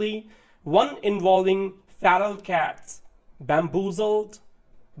owners. Only one involving feral cats bamboozled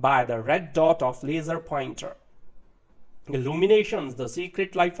by the red dot of laser pointer. Illumination's The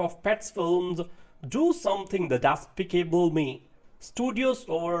Secret Life of Pets films do something the Despicable Me studios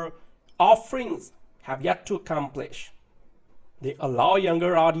or offerings have yet to accomplish. They allow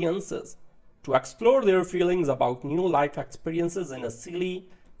younger audiences to explore their feelings about new life experiences in a silly,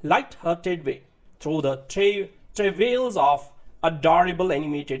 light-hearted way through the travails of adorable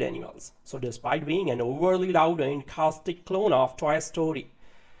animated animals. So despite being an overly loud and caustic clone of Toy Story,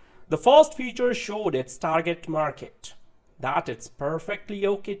 the first feature showed its target market that it's perfectly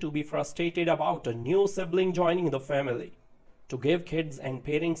okay to be frustrated about a new sibling joining the family, to give kids and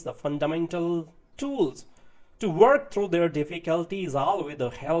parents the fundamental tools to work through their difficulties, all with a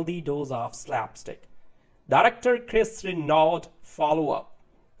healthy dose of slapstick. Director Chris Renaud follow-up,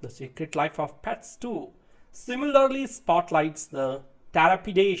 The Secret Life of Pets 2, similarly spotlights the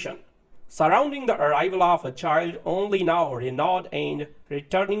trepidation surrounding the arrival of a child. Only now Renaud and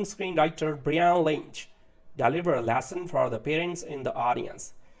returning screenwriter Brian Lynch deliver a lesson for the parents in the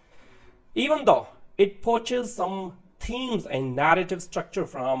audience. Even though it poaches some themes and narrative structure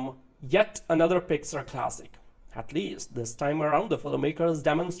from yet another Pixar classic, at least this time around the filmmakers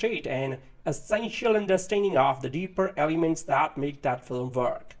demonstrate an essential understanding of the deeper elements that make that film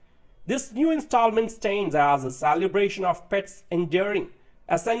work. This new installment stands as a celebration of pets' enduring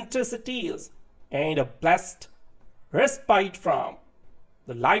eccentricities and a blessed respite from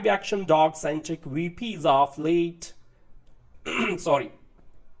the live-action dog-centric VPs of late. So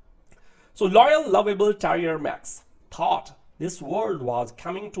loyal, lovable terrier Max thought this world was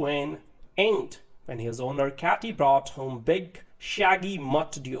coming to an end when his owner Cathy brought home big, shaggy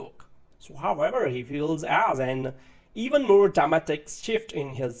mutt Duke. So however, he feels as an even more dramatic shift in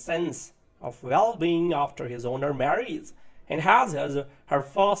his sense of well-being after his owner marries and has her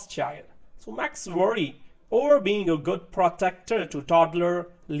first child. So Max's worry over being a good protector to toddler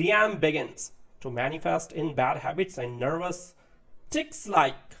Liam begins to manifest in bad habits and nervous tics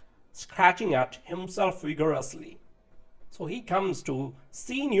like scratching at himself vigorously. So he comes to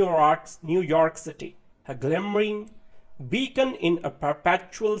see New York City, a glimmering beacon in a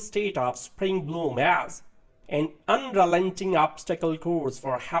perpetual state of spring bloom, as an unrelenting obstacle course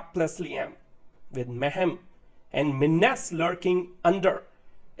for hapless Liam, with mayhem and menace lurking under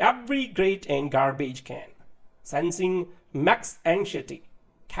every grate and garbage can. Sensing Max's anxiety,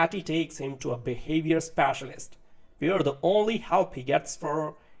 Cathy takes him to a behavior specialist, where the only help he gets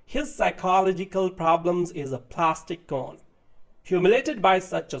for his psychological problems is a plastic cone. Humiliated by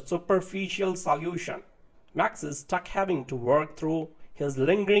such a superficial solution, Max is stuck having to work through his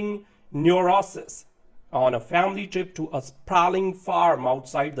lingering neurosis on a family trip to a sprawling farm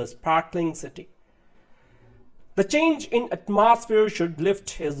outside the sparkling city. The change in atmosphere should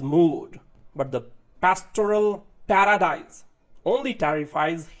lift his mood, but the pastoral paradise only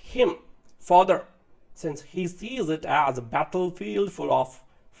terrifies him further, since he sees it as a battlefield full of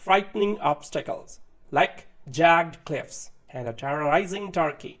frightening obstacles, like jagged cliffs and a terrorizing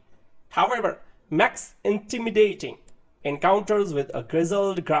turkey. However, Max's intimidating encounters with a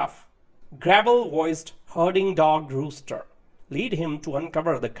grizzled, gruff, gravel-voiced herding dog Rooster lead him to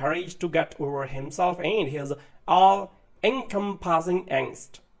uncover the courage to get over himself and his all-encompassing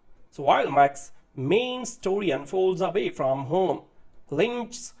angst. So while Max's main story unfolds away from home,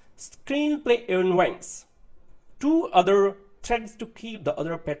 Lynch's screenplay invents two other threads to keep the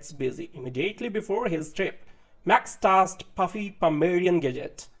other pets busy. Immediately before his trip, Max tasked puffy Pomeranian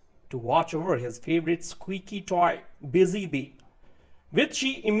Gadget to watch over his favorite squeaky toy, Busy Bee, which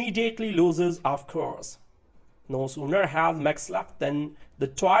she immediately loses, of course. No sooner has Max left than the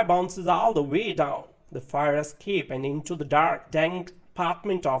toy bounces all the way down the fire escape and into the dark, dank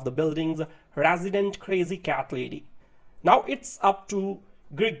apartment of the building's resident crazy cat lady. Now it's up to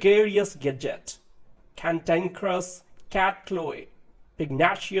gregarious Gadget, cantankerous cat Chloe,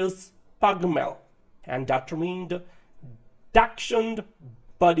 pugnacious Pug Mel, and determined dachshund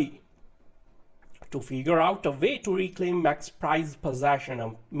Buddy to figure out a way to reclaim Max's prized possession,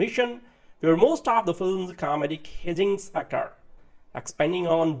 a mission where most of the film's comedic hijinks occur. Expanding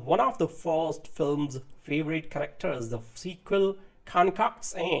on one of the first film's favorite characters, the sequel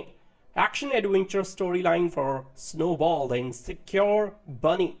concocts an action-adventure storyline for Snowball, the insecure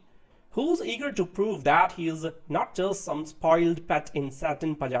bunny, who's eager to prove that he is not just some spoiled pet in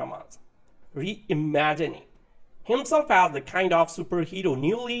satin pajamas. Reimagining himself as the kind of superhero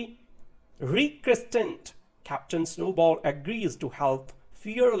newly rechristened, Captain Snowball agrees to help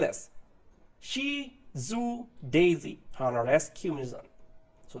fearless Shih Tzu Daisy on a rescue mission.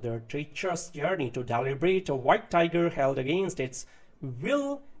 So their treacherous journey to liberate a white tiger held against its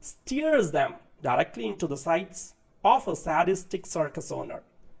will steers them directly into the sights of a sadistic circus owner.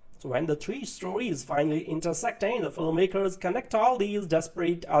 So when the three stories finally intersect and the filmmakers connect all these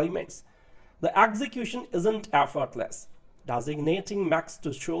desperate elements, the execution isn't effortless, designating Max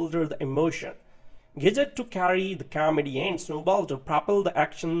to shoulder the emotion, Gidget to carry the comedy, and Snowball to propel the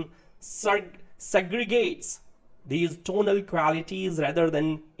action segregates these tonal qualities rather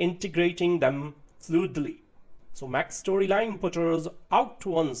than integrating them fluidly. So Max's storyline putters out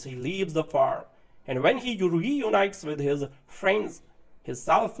once he leaves the farm, and when he reunites with his friends, his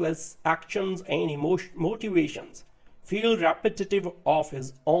selfless actions and motivations feel repetitive of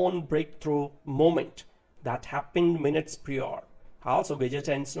his own breakthrough moment that happened minutes prior. Also, Gidget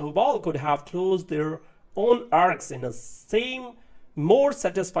and Snowball could have closed their own arcs in a same, more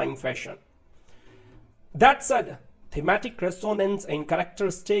satisfying fashion. That said, thematic resonance and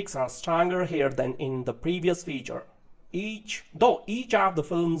character stakes are stronger here than in the previous feature. Though each of the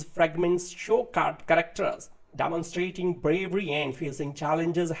film's fragments show characters demonstrating bravery and facing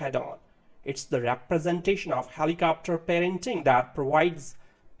challenges head-on, it's the representation of helicopter parenting that provides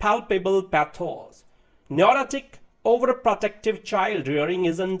palpable pathos. Neurotic, overprotective child rearing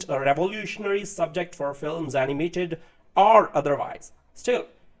isn't a revolutionary subject for films, animated or otherwise. Still,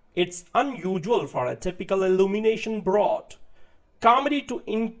 it's unusual for a typical Illumination broad comedy to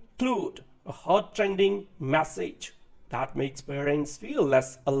include a heart-rending message that makes parents feel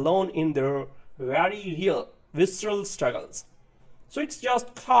less alone in their very real, visceral struggles. So it's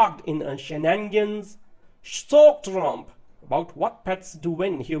just clogged in a shenanigans, soaked romp about what pets do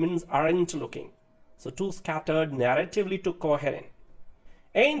when humans aren't looking. So too scattered narratively to coherent.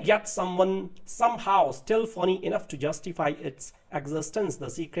 And yet somehow still funny enough to justify its existence. The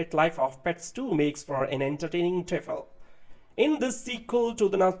Secret Life of Pets 2 makes for an entertaining trifle. In this sequel to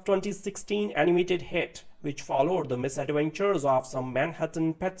the 2016 animated hit, which followed the misadventures of some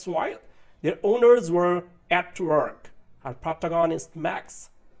Manhattan pets while their owners were at work, our protagonist Max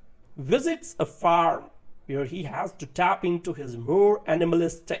visits a farm where he has to tap into his more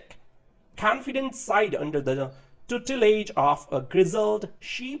animalistic, confident side under the tutelage of a grizzled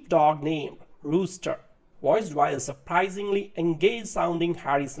sheepdog named Rooster, voiced by a surprisingly engaged-sounding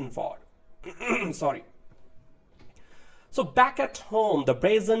Harrison Ford. Sorry. So back at home, the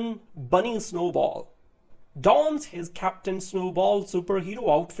brazen bunny Snowball dons his Captain Snowball superhero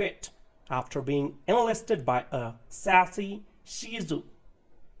outfit after being enlisted by a sassy Shih Tzu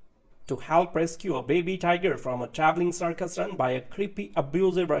to help rescue a baby tiger from a traveling circus run by a creepy,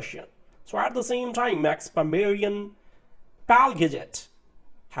 abusive Russian. So at the same time, Max's Pomeranian pal Gidget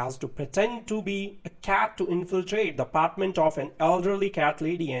has to pretend to be a cat to infiltrate the apartment of an elderly cat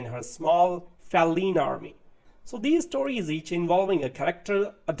lady and her small feline army. So these stories, each involving a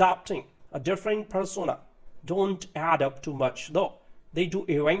character adopting a different persona, don't add up too much, though they do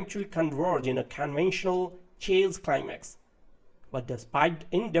eventually converge in a conventional chase climax. But despite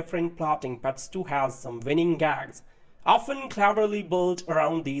indifferent plotting, Pets 2 has some winning gags, often cleverly built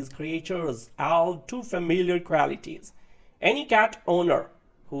around these creatures' all too familiar qualities. Any cat owner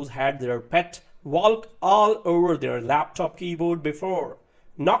who's had their pet walk all over their laptop keyboard before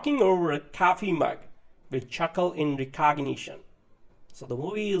knocking over a coffee mug will chuckle in recognition. So the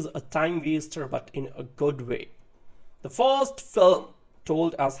movie is a time waster, but in a good way. The first film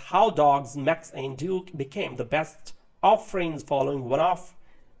told us how dogs Max and Duke became the best of friends following one of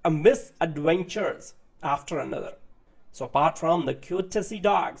a misadventures after another. So apart from the cutesy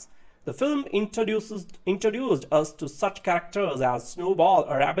dogs, the film introduced us to such characters as Snowball,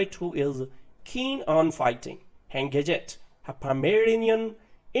 a rabbit who is keen on fighting, and Gidget, a Pomeranian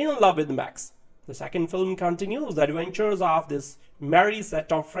in love with Max. The second film continues the adventures of this merry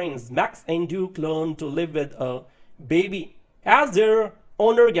set of friends. Max and Duke learn to live with a baby as their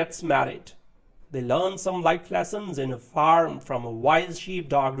owner gets married. They learn some life lessons in a farm from a wise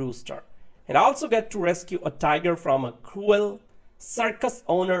sheepdog Rooster, and also get to rescue a tiger from a cruel circus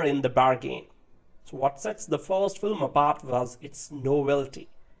owner in the bargain. So what sets the first film apart was its novelty.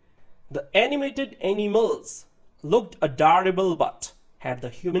 The animated animals looked adorable but had the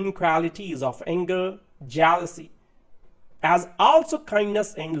human qualities of anger, jealousy, as also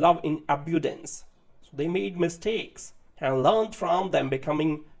kindness and love in abundance. So they made mistakes and learned from them,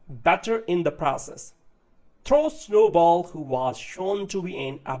 becoming better in the process. Through Snowball, who was shown to be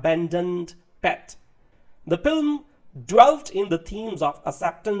an abandoned pet, the film dwelt in the themes of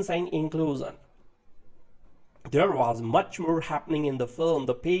acceptance and inclusion. There was much more happening in the film,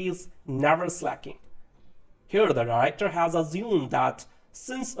 the pace never slacking. Here the director has assumed that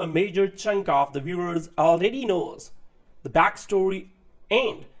since a major chunk of the viewers already knows the backstory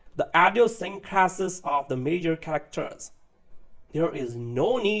and the idiosyncrasies of the major characters, there is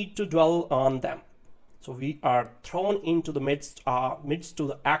no need to dwell on them. So we are thrown into the midst to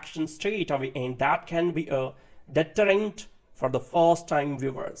the action straight away, and that can be a deterrent for the first time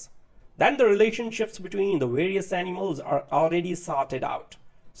viewers. Then the relationships between the various animals are already sorted out,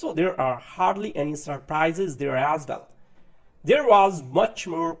 so there are hardly any surprises there as well. There was much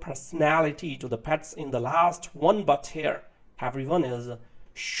more personality to the pets in the last one, but here everyone is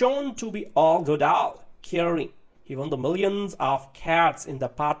shown to be all good, all caring. Even the millions of cats in the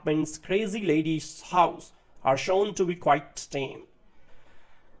apartment's crazy lady's house are shown to be quite tame.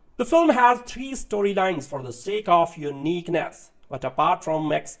 The film has 3 storylines for the sake of uniqueness, but apart from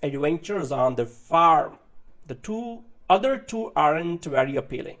Mac's adventures on the farm, the other two aren't very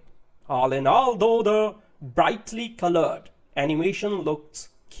appealing. All in all, though the brightly colored animation looks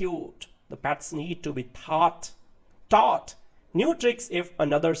cute, the pets need to be taught new tricks if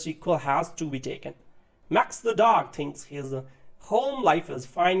another sequel has to be taken. Max the dog thinks his home life is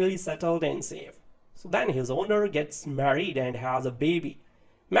finally settled and safe. So then his owner gets married and has a baby.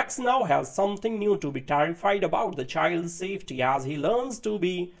 Max now has something new to be terrified about: the child's safety, as he learns to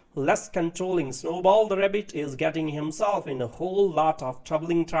be less controlling. Snowball the rabbit is getting himself in a whole lot of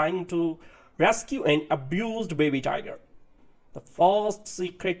trouble trying to rescue an abused baby tiger. The first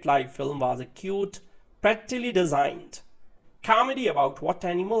Secret Life film was a cute, prettily designed comedy about what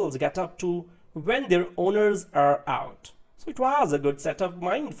animals get up to when their owners are out. So it was a good set of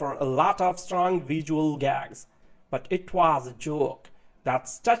mind for a lot of strong visual gags, but it was a joke that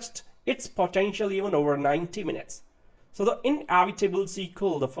stretched its potential even over 90 minutes. So the inevitable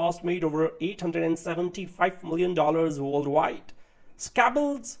sequel, the first, made over $875 million worldwide,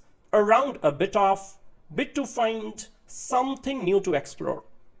 scabbles around a bit to find something new to explore.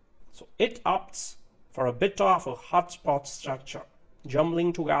 So it opts for a bit of a hotspot structure,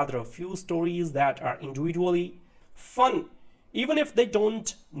 jumbling together a few stories that are individually fun, even if they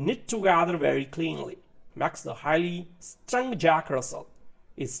don't knit together very cleanly. Max, the highly strung Jack Russell,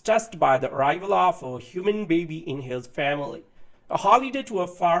 is stressed by the arrival of a human baby in his family. A holiday to a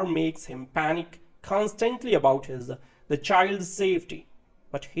farm makes him panic constantly about the child's safety,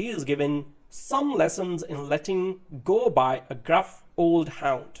 but he is given some lessons in letting go by a gruff old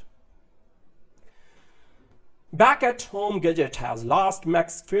hound. Back at home, Gadget has lost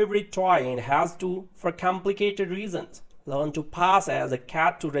Max's favorite toy and has to, for complicated reasons, learn to pass as a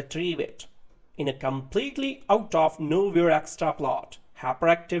cat to retrieve it. In a completely out of nowhere extra plot,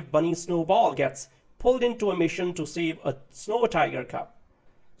 hyperactive bunny Snowball gets pulled into a mission to save a snow tiger cub.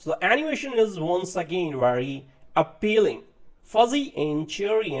 So the animation is once again very appealing, fuzzy and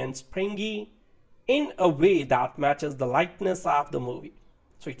cheery and springy in a way that matches the lightness of the movie.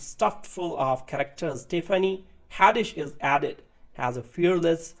 So it's stuffed full of characters. Tiffany Haddish is added as a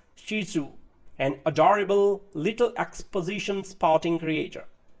fearless Shih Tzu, an adorable little exposition spotting creature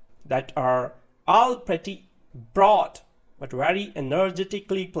that are all pretty broad but very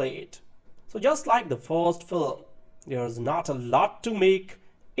energetically played. So just like the first film, there's not a lot to make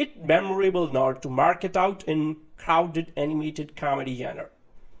it memorable nor to mark it out in crowded animated comedy genre,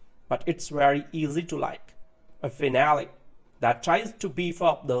 but it's very easy to like. A finale that tries to beef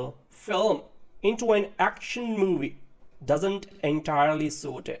up the film into an action movie doesn't entirely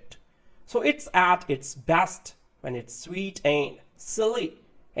suit it. So it's at its best when it's sweet and silly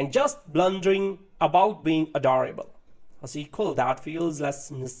and just blundering about being adorable. A sequel that feels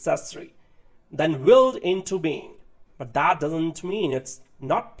less necessary than willed into being, but that doesn't mean it's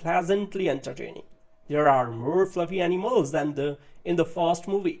not pleasantly entertaining. There are more fluffy animals than in the first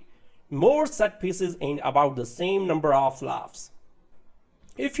movie, more set pieces, and about the same number of laughs.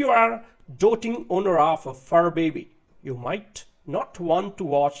 If you are a doting owner of a fur baby, you might not want to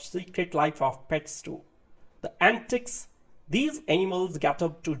watch Secret Life of Pets 2. The antics these animals get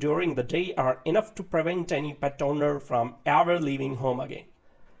up to during the day are enough to prevent any pet owner from ever leaving home again.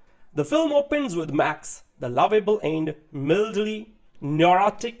 The film opens with Max, the lovable and mildly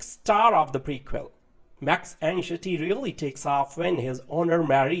neurotic star of the prequel, Max's anxiety really takes off when his owner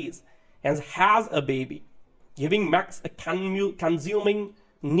marries and has a baby, giving Max a consuming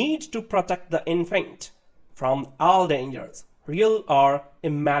need to protect the infant from all dangers, real or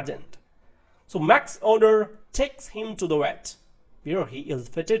imagined. So Max's owner takes him to the vet, where he is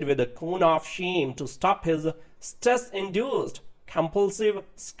fitted with a cone of shame to stop his stress-induced compulsive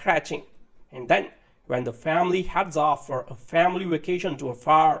scratching. And then, when the family heads off for a family vacation to a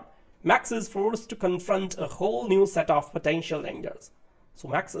farm, Max is forced to confront a whole new set of potential dangers. So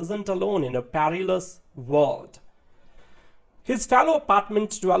Max isn't alone in a perilous world. His fellow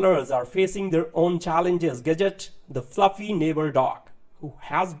apartment dwellers are facing their own challenges. Gadget, the fluffy neighbor dog, who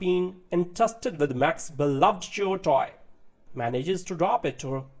has been entrusted with Max's beloved show toy, manages to drop it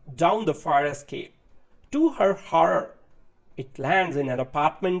down the fire escape. To her horror, it lands in an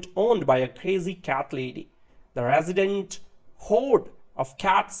apartment owned by a crazy cat lady. The resident horde of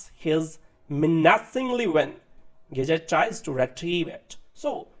cats is menacingly when Gadget tries to retrieve it.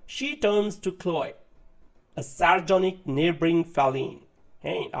 So she turns to Chloe, a sardonic neighboring feline,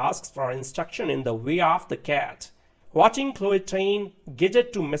 and asks for instruction in the way of the cat. Watching Chloe train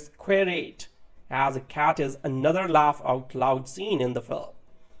Gadget to masquerade as a cat is another laugh out loud scene in the film.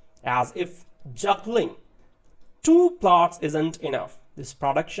 As if juggling two plots isn't enough, this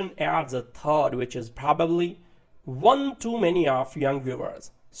production adds a third, which is probably one too many of young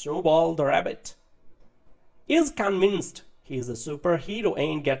viewers. Snowball the rabbit is convinced he is a superhero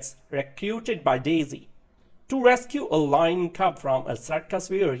and gets recruited by Daisy to rescue a lion cub from a circus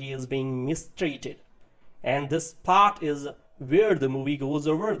where he is being mistreated. And this plot is where the movie goes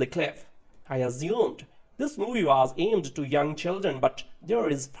over the cliff. I assumed this movie was aimed to young children, but there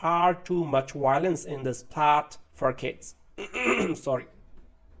is far too much violence in this plot for kids. Sorry.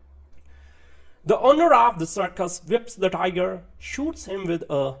 The owner of the circus whips the tiger, shoots him with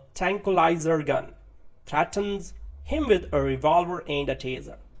a tranquilizer gun, threatens him with a revolver and a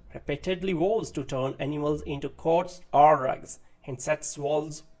taser, repeatedly vows to turn animals into coats or rugs, and sets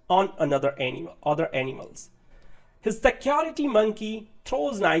walls on other animals. His security monkey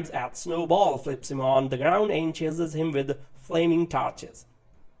throws knives at Snowball, flips him on the ground, and chases him with flaming torches.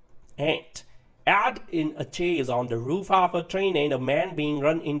 And add in a chase on the roof of a train and a man being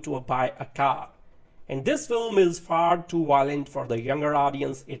run into by a car. And this film is far too violent for the younger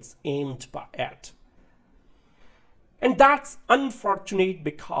audience it's aimed at. And that's unfortunate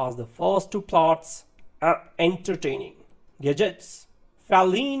because the first two plots are entertaining. Gadget's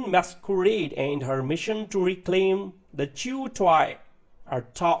feline masquerade and her mission to reclaim the chew toy are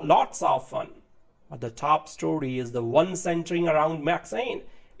lots of fun. But the top story is the one centering around Max, and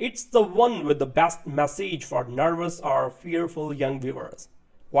it's the one with the best message for nervous or fearful young viewers.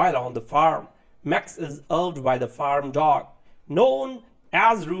 While on the farm, Max is served by the farm dog, known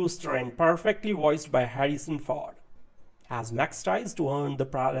as Rooster and perfectly voiced by Harrison Ford. As Max tries to earn the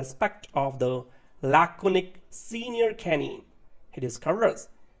respect of the laconic senior canine, he discovers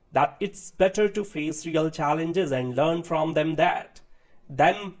that it's better to face real challenges and learn from them than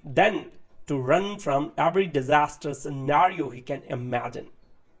to run from every disastrous scenario he can imagine.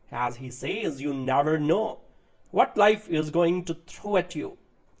 As he says, you never know what life is going to throw at you.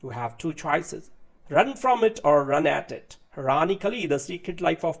 You have two choices: run from it or run at it. Ironically, The Secret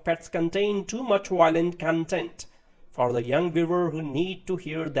Life of Pets contains too much violent content for the young viewer who need to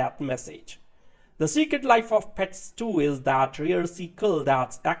hear that message. The Secret Life of Pets 2 is that rare sequel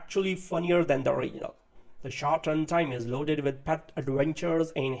that's actually funnier than the original. The short runtime is loaded with pet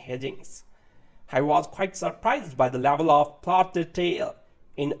adventures and hijinks. I was quite surprised by the level of plot detail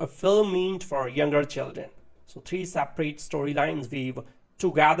in a film meant for younger children. So 3 separate storylines weave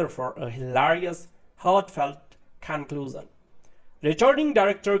together for a hilarious, heartfelt conclusion. Returning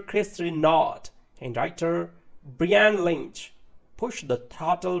director Chris Renaud and writer Brian Lynch pushed the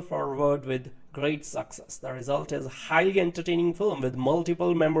throttle forward with great success. The result is a highly entertaining film with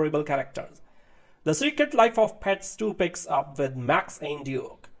multiple memorable characters. The Secret Life of Pets 2 picks up with Max and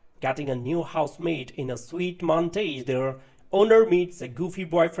Duke getting a new housemate in a sweet montage. Their owner meets a goofy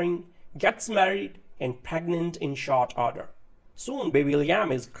boyfriend, gets married, and pregnant in short order. Soon, baby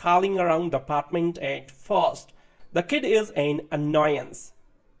Liam is crawling around the apartment. At first, the kid is an annoyance,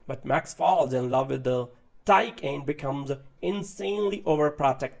 but Max falls in love with the tyke and becomes insanely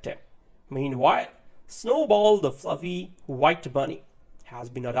overprotective. Meanwhile, Snowball, the fluffy white bunny, has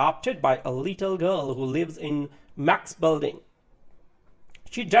been adopted by a little girl who lives in Max's building.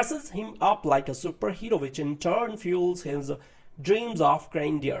 She dresses him up like a superhero, which in turn fuels his dreams of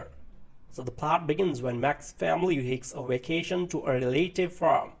grandeur. So the plot begins when Max's family takes a vacation to a relative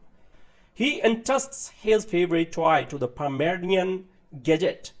farm. He entrusts his favorite toy to the Pomeranian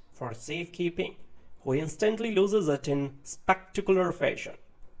Gadget for safekeeping, who instantly loses it in spectacular fashion.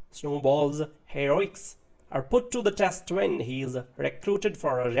 Snowball's heroics are put to the test when he is recruited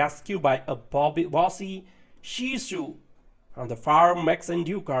for a rescue by a bossy Shih Tzu. On the farm, Max and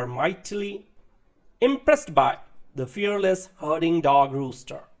Duke are mightily impressed by the fearless herding dog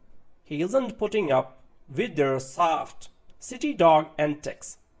Rooster. He isn't putting up with their soft city dog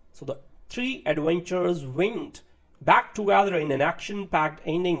antics, so the three adventurers went back together in an action-packed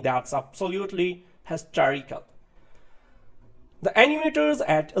ending that's absolutely hysterical. The animators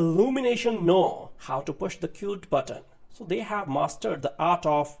at Illumination know how to push the cute button, so they have mastered the art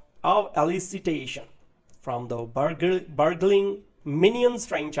of elicitation. From the burgling Minions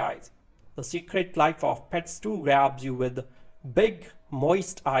franchise, The Secret Life of Pets 2 grabs you with big,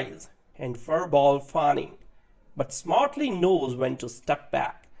 moist eyes and furball fawning, but smartly knows when to step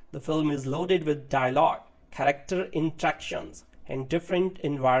back. The film is loaded with dialogue, character interactions, and different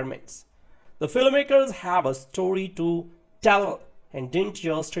environments. The filmmakers have a story to tell and didn't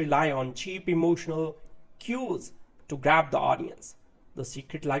just rely on cheap emotional cues to grab the audience. The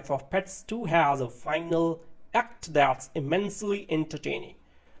Secret Life of Pets 2 has a final act that's immensely entertaining.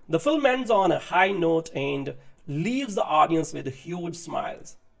 The film ends on a high note and leaves the audience with huge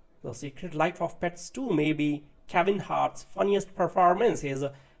smiles. The Secret Life of Pets 2 may be Kevin Hart's funniest performance. His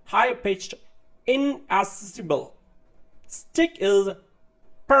high-pitched, inaccessible stick is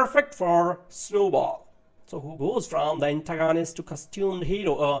perfect for Snowball, so who goes from the antagonist to costumed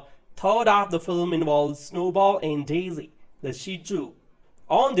hero. A third of the film involves Snowball and Daisy, the Shih Tzu,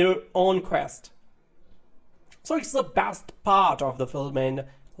 on their own quest. So it's the best part of the film and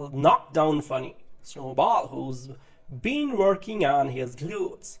knockdown funny. Snowball, who's been working on his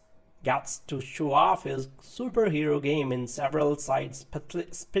glutes, gets to show off his superhero game in several side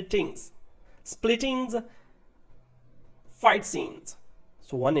splittings fight scenes.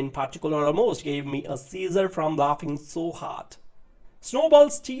 So one in particular almost gave me a seizure from laughing so hard. Snowball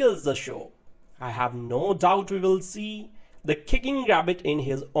steals the show. I have no doubt we will see the kicking rabbit in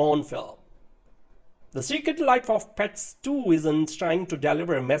his own film. The Secret Life of Pets 2 isn't trying to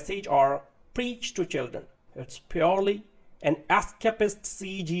deliver a message or preach to children. It's purely an escapist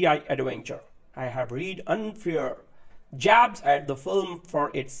CGI adventure. I have read unfair jabs at the film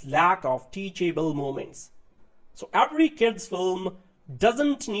for its lack of teachable moments. So every kid's film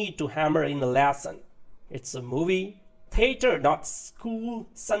doesn't need to hammer in a lesson. It's a movie theater, not school,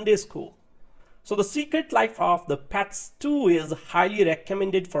 Sunday school. So The Secret Life of the Pets 2 is highly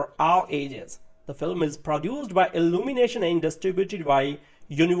recommended for all ages. The film is produced by Illumination and distributed by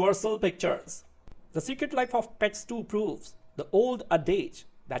Universal Pictures. The Secret Life of Pets 2 proves the old adage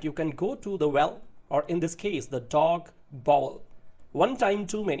that you can go to the well, or in this case, the dog bowl, one time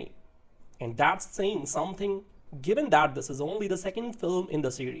too many. And that's saying something given that this is only the second film in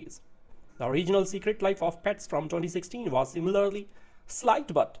the series. The original Secret Life of Pets from 2016 was similarly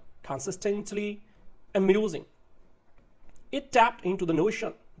slight but consistently amusing. It tapped into the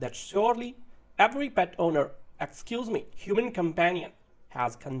notion that surely every pet owner, human companion,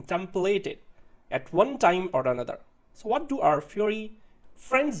 has contemplated at one time or another. So what do our furry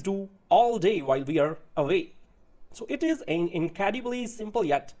friends do all day while we are away? So it is an incredibly simple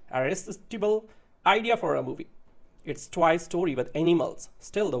yet irresistible idea for a movie. It's Toy Story with animals.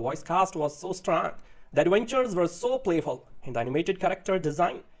 Still, the voice cast was so strong, the adventures were so playful, and the animated character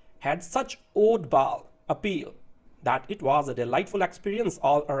design had such oddball appeal that it was a delightful experience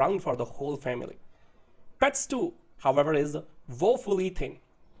all around for the whole family. Pets 2, however, is woefully thin.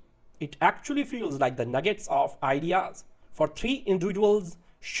 It actually feels like the nuggets of ideas for 3 individual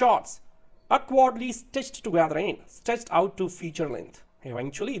shots awkwardly stitched together and stretched out to feature length.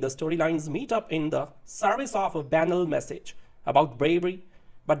 Eventually, the storylines meet up in the service of a banal message about bravery,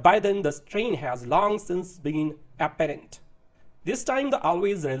 but by then the strain has long since been apparent. This time the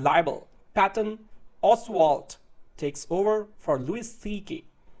always reliable Patton Oswalt takes over for Louis C.K.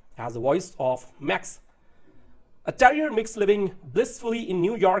 as the voice of Max, a terrier mix living blissfully in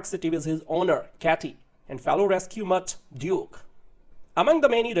New York City with his owner, Catty, and fellow rescue mutt, Duke. Among the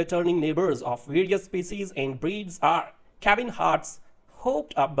many returning neighbors of various species and breeds are Kevin Hart's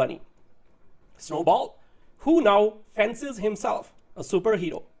hoped-up bunny, Snowball, who now fancies himself a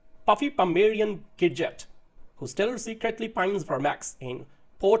superhero, Puffy Pomeranian Gidget, who still secretly pines for Max, and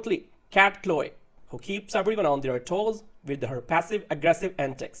portly cat Chloe, who keeps everyone on their toes with her passive-aggressive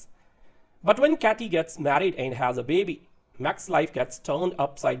antics. But when Catty gets married and has a baby, Max's life gets turned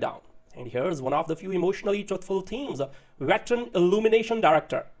upside down. And here's one of the few emotionally truthful themes veteran Illumination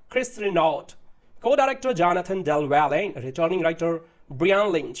director Chris Renaud, co-director Jonathan del Val, and returning writer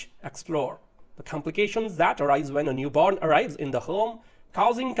Brian Lynch explore the complications that arise when a newborn arrives in the home,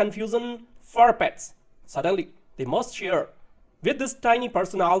 causing confusion, fur pets. Suddenly, they must share with this tiny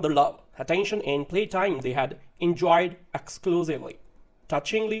person all the love, attention, and playtime they had enjoyed exclusively.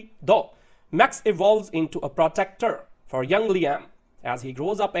 Touchingly, though, Max evolves into a protector for young Liam as he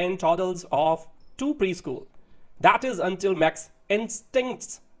grows up and toddles off to preschool. That is until Max's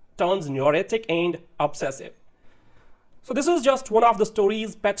instincts turns neurotic and obsessive. So this is just one of the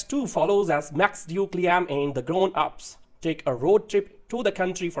stories Pets 2 follows as Max, Duke, Liam, and the grown-ups take a road trip to the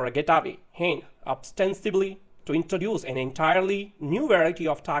country for a getaway, and ostensibly to introduce an entirely new variety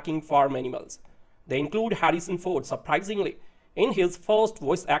of talking farm animals. They include Harrison Ford, surprisingly, in his first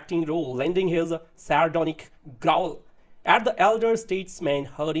voice acting role, lending his sardonic growl at the elder statesman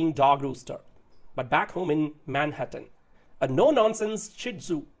herding dog rooster. But back home in Manhattan, a no-nonsense Shih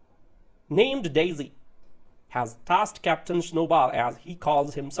Tzu named Daisy has tasked Captain Snowball, as he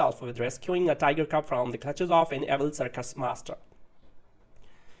calls himself, with rescuing a tiger cub from the clutches of an evil circus master.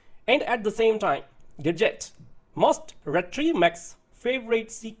 And at the same time, Gidget must retrieve Max's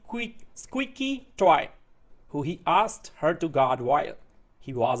favorite squeaky toy, who he asked her to guard while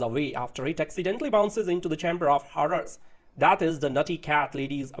he was away after it accidentally bounces into the chamber of horrors. That is the nutty cat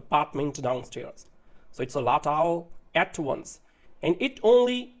lady's apartment downstairs. So it's a lot all at once, and it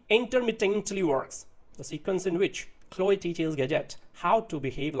only intermittently works. The sequence in which Chloe teaches Gadget how to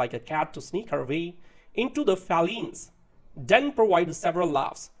behave like a cat to sneak her way into the Falines then provides several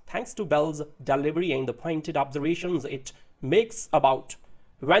laughs, thanks to Belle's delivery and the pointed observations it makes about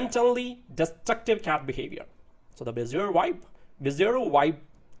wantonly destructive cat behavior. So the bizarre vibe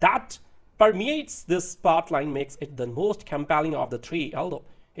that permeates this plotline makes it the most compelling of the three, although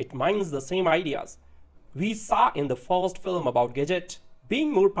it mines the same ideas we saw in the first film about Gadget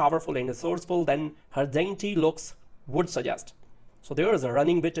being more powerful and resourceful than her dainty looks would suggest. So there is a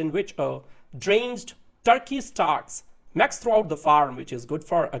running bit in which a deranged turkey stalks Max throughout the farm, which is good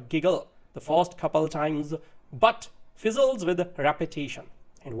for a giggle the first couple times, but fizzles with repetition.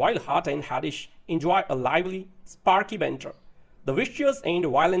 And while Hot and Haddish enjoy a lively, sparky banter, the vicious and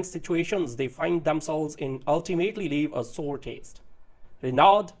violent situations they find themselves in ultimately leave a sore taste.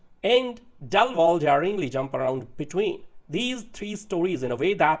 Renaud and Del Val daringly jump around between these three stories in a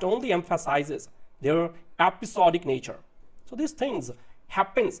way that only emphasizes their episodic nature. So these things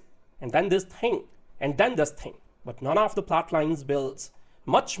happens, and then this thing, and then this thing. But none of the plot lines builds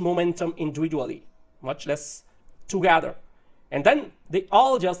much momentum individually, much less together. And then they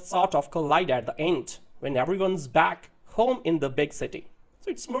all just sort of collide at the end when everyone's back home in the big city. So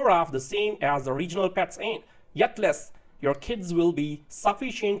it's more of the same as the original Pets, and yet less. Your kids will be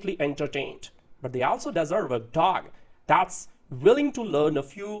sufficiently entertained, but they also deserve a dog that's willing to learn a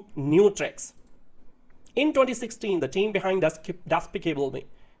few new tricks. In 2016, the team behind Despicable Me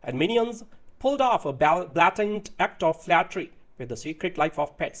and Minions pulled off a blatant act of flattery with The Secret Life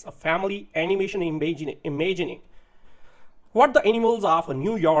of Pets, a family animation imagining what the animals of a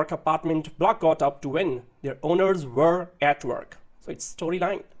New York apartment block got up to when their owners were at work. So its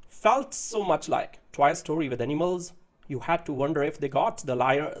storyline felt so much like Toy Story with animals, you had to wonder if they got the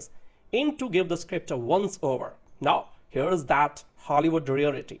liars in to give the script a once-over. Now, here's that Hollywood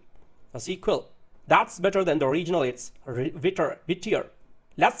rarity. A sequel that's better than the original. It's wittier,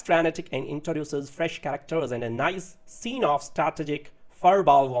 less frantic, and introduces fresh characters and a nice scene of strategic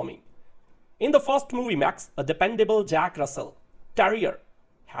furball warming. In the first movie, Max, a dependable Jack Russell Terrier,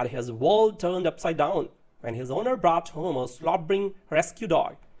 had his world turned upside down when his owner brought home a slobbering rescue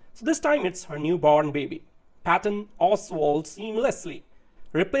dog. So this time it's her newborn baby. Patton Oswalt seamlessly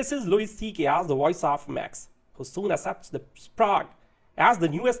replaces Louis C.K. as the voice of Max, who soon accepts the Sprague as the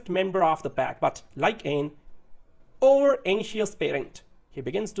newest member of the pack, but like an over-anxious parent, he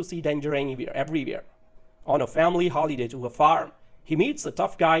begins to see danger everywhere. On a family holiday to a farm, he meets a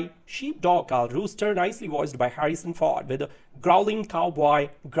tough guy sheepdog called Rooster, nicely voiced by Harrison Ford, with a growling cowboy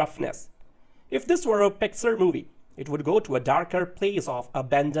gruffness. If this were a Pixar movie, it would go to a darker place of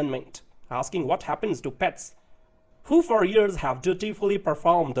abandonment, asking what happens to pets who for years have dutifully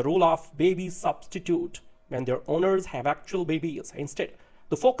performed the role of baby substitute when their owners have actual babies. Instead,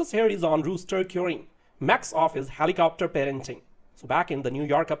 the focus here is on Rooster curing Max of his helicopter parenting. So back in the New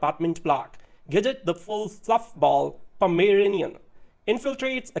York apartment block, Gidget, the full fluffball Pomeranian,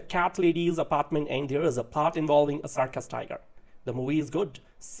 infiltrates a cat lady's apartment, and there is a plot involving a circus tiger. The movie is good,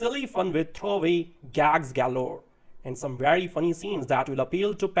 silly fun with throwaway gags galore, and some very funny scenes that will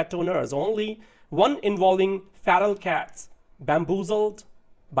appeal to pet owners, only one involving feral cats bamboozled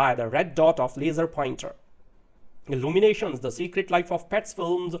by the red dot of laser pointer. Illumination's The Secret Life of Pets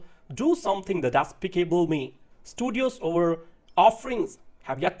films do something the Despicable Me studios over offerings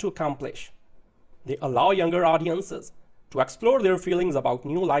have yet to accomplish. They allow younger audiences to explore their feelings about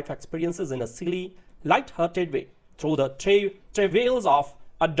new life experiences in a silly, light-hearted way through the travails of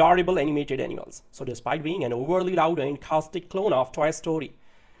adorable animated animals. So despite being an overly loud and caustic clone of Toy Story,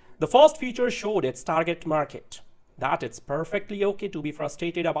 the first feature showed its target market that it's perfectly okay to be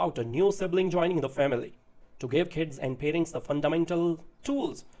frustrated about a new sibling joining the family, to give kids and parents the fundamental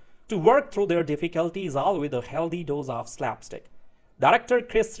tools to work through their difficulties, all with a healthy dose of slapstick. Director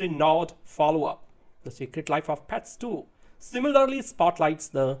Chris Renaud follow-up, The Secret Life of Pets 2, similarly spotlights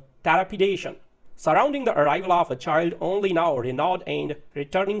the trepidation surrounding the arrival of a child. Only now Renaud and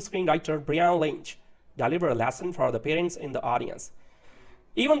returning screenwriter Brian Lynch deliver a lesson for the parents in the audience,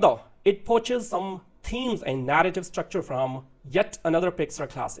 even though it poaches some themes and narrative structure from yet another Pixar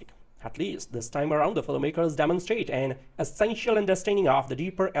classic. At least this time around, the filmmakers demonstrate an essential understanding of the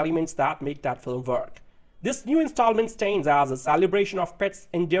deeper elements that make that film work. This new installment stands as a celebration of pets'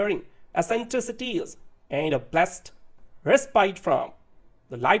 enduring eccentricities and a blessed respite from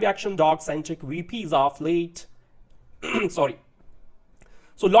the live-action dog-centric VPs of late. So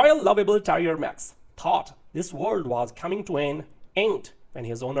loyal, lovable terrier Max thought this world was coming to an end when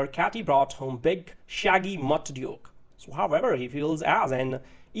his owner Cathy brought home big, shaggy mutt Duke. So however, he feels as an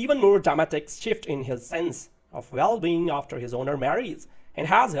even more dramatic shift in his sense of well-being after his owner marries and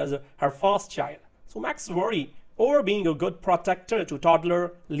has her first child. So Max's worry over being a good protector to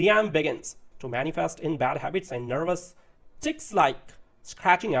toddler Liam begins to manifest in bad habits and nervous tics like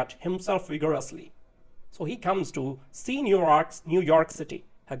scratching at himself vigorously. So he comes to see New York City,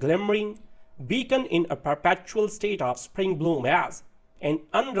 a glimmering beacon in a perpetual state of spring bloom, as an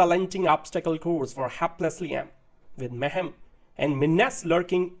unrelenting obstacle course for hapless Liam, with mayhem and menace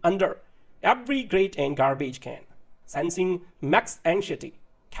lurking under every grate and garbage can. Sensing Max's anxiety,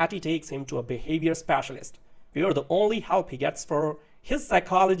 Cathy takes him to a behavior specialist, where the only help he gets for his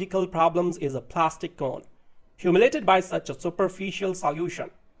psychological problems is a plastic cone. Humiliated by such a superficial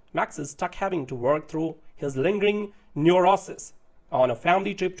solution, Max is stuck having to work through his lingering neurosis on a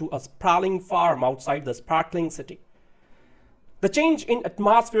family trip to a sprawling farm outside the sparkling city. The change in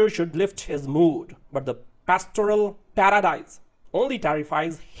atmosphere should lift his mood, but the pastoral paradise only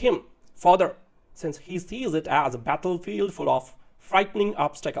terrifies him further, since he sees it as a battlefield full of frightening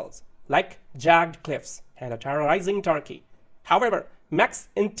obstacles, like jagged cliffs and a terrorizing turkey. However, Max's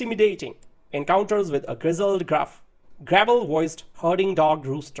intimidating encounters with a grizzled, gruff, gravel-voiced herding dog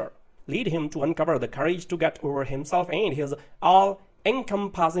rooster lead him to uncover the courage to get over himself and his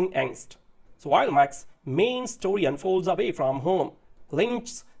all-encompassing angst. So while Max's main story unfolds away from home,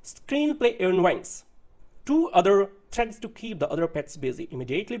 Lynch's screenplay invents two other threads to keep the other pets busy.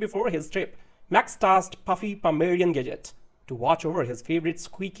 Immediately before his trip, Max tasked Puffy Pomeranian Gadget to watch over his favorite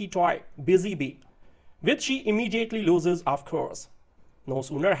squeaky toy, Busy Bee, which she immediately loses, of course. No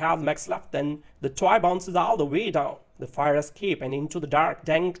sooner has Max left than the toy bounces all the way down the fire escape and into the dark,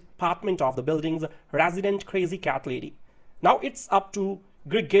 dank apartment of the building's resident crazy cat lady. Now it's up to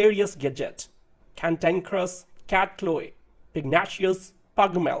gregarious Gadget, cantankerous cat Chloe, pugnacious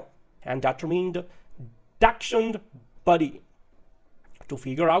Pugmel, and determined Dachshund Buddy to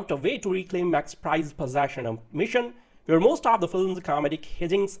figure out a way to reclaim Max's prized possession, a mission where most of the film's comedic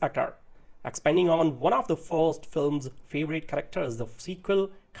hijinks occur. Expanding on one of the first film's favorite characters, the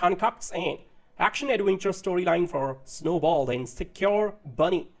sequel concocts an action-adventure storyline for Snowball, the insecure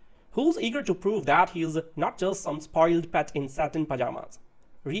bunny, who's eager to prove that he's not just some spoiled pet in satin pajamas.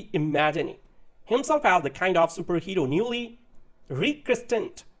 Reimagining himself as the kind of superhero newly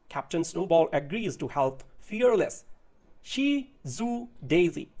rechristened, Captain Snowball agrees to help fearless Shih Tzu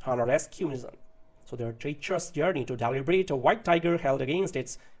Daisy on a rescue mission. So their treacherous journey to liberate a white tiger held against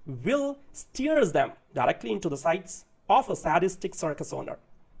its will steers them directly into the sights of a sadistic circus owner.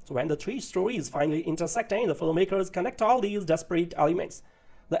 So when the three stories finally intersect and the filmmakers connect all these disparate elements,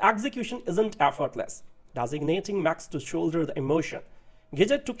 the execution isn't effortless, designating Max to shoulder the emotion,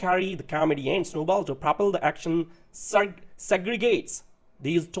 Gadget to carry the comedy, and Snowball to propel the action segregates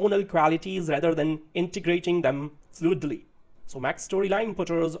these tonal qualities rather than integrating them fluidly. So Max's storyline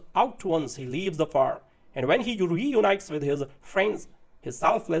putters out once he leaves the farm, and when he reunites with his friends, his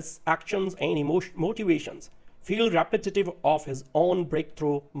selfless actions and motivations feel repetitive of his own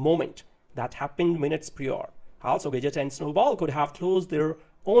breakthrough moment that happened minutes prior. Also, Gadget and Snowball could have closed their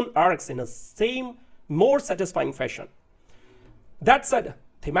own arcs in a same, more satisfying fashion. That said,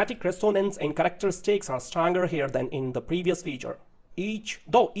 thematic resonance and character stakes are stronger here than in the previous feature.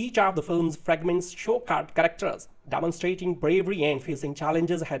 Though each of the film's fragments show characters demonstrating bravery and facing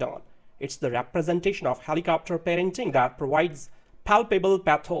challenges head-on, it's the representation of helicopter parenting that provides palpable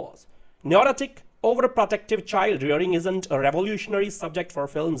pathos. Neurotic, overprotective child rearing isn't a revolutionary subject for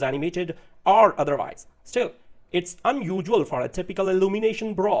films, animated or otherwise. Still, It's unusual for a typical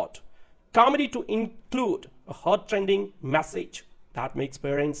Illumination broad comedy to include a heart-rending message that makes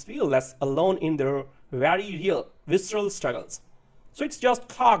parents feel less alone in their very real, visceral struggles. So it's just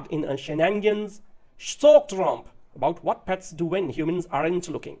clogged in a shenanigans-soaked romp about what pets do when humans aren't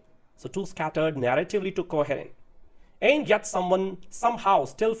looking. So too scattered narratively to coherent. And yet somehow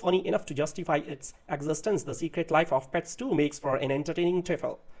still funny enough to justify its existence. The Secret Life of Pets 2 makes for an entertaining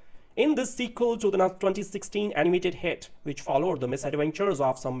tiffle. In this sequel to the 2016 animated hit, which followed the misadventures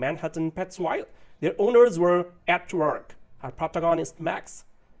of some Manhattan pets while their owners were at work, our protagonist Max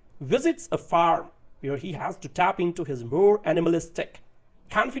visits a farm where he has to tap into his more animalistic,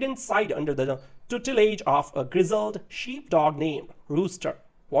 confident side under the tutelage of a grizzled sheepdog named Rooster,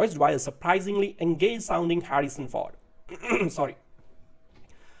 voiced by a surprisingly engaged-sounding Harrison Ford. Sorry.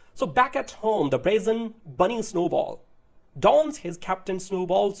 So back at home, the brazen bunny Snowball dons his Captain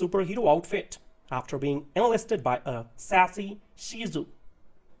Snowball superhero outfit after being enlisted by a sassy Shih Tzu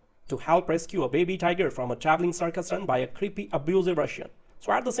to help rescue a baby tiger from a traveling circus run by a creepy, abusive Russian.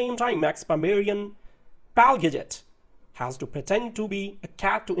 So at the same time, Max Pomeranian Pal Gadget has to pretend to be a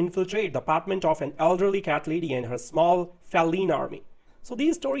cat to infiltrate the apartment of an elderly cat lady and her small feline army. So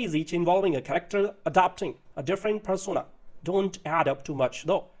these stories, each involving a character adopting a different persona, don't add up too much,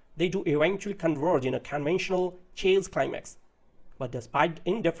 though they do eventually converge in a conventional chase climax. But despite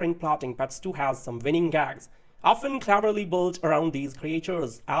indifferent plotting, Pets 2 has some winning gags, often cleverly built around these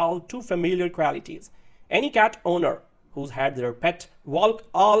creatures' all too familiar qualities. Any cat owner who's had their pet walk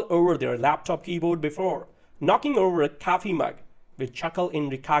all over their laptop keyboard before knocking over a coffee mug will chuckle in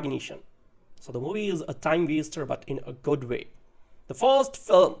recognition. So the movie is a time waster, but in a good way. The first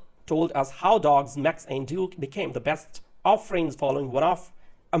film told us how dogs Max and Duke became the best of friends following one of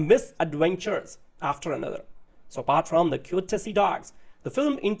a misadventures after another. So apart from the cute Tessie dogs, the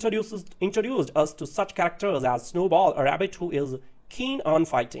film introduced us to such characters as Snowball, a rabbit who is keen on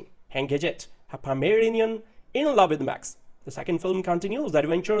fighting, and Gadget, a Pomeranian in love with Max. The second film continues the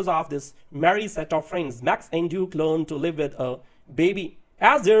adventures of this merry set of friends. Max and Duke learn to live with a baby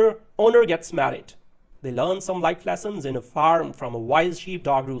as their owner gets married. They learn some life lessons in a farm from a wild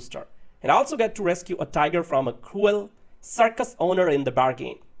sheepdog Rooster, and also get to rescue a tiger from a cruel circus owner in the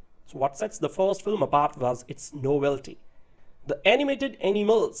bargain. So what sets the first film apart was its novelty. The animated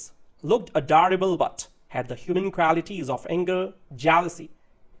animals looked adorable but had the human qualities of anger, jealousy,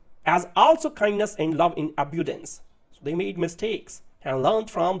 as also kindness and love in abundance. So they made mistakes and learned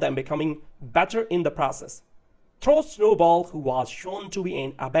from them, becoming better in the process. Through Snowball, who was shown to be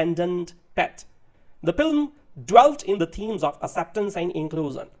an abandoned pet, the film dwelt in the themes of acceptance and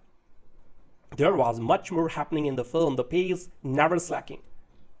inclusion. There was much more happening in the film, the pace never slacking.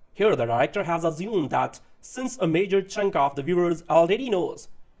 Here, the director has assumed that since a major chunk of the viewers already knows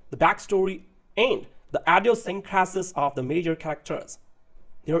the backstory and the idiosyncrasies of the major characters,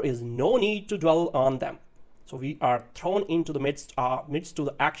 there is no need to dwell on them. So we are thrown into the midst to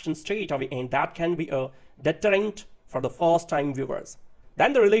the action straight away, and that can be a deterrent for the first-time viewers.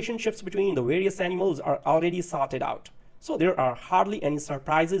 Then the relationships between the various animals are already sorted out, so there are hardly any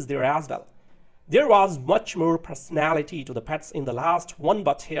surprises there as well. There was much more personality to the pets in the last one,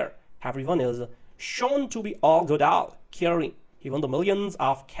 but here everyone is shown to be all good, all caring. Even the millions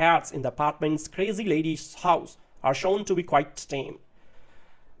of cats in the apartment's crazy lady's house are shown to be quite tame.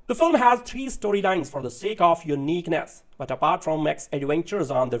 The film has 3 storylines for the sake of uniqueness, but apart from Max's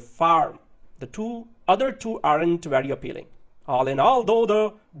adventures on the farm, the other two aren't very appealing. All in all, though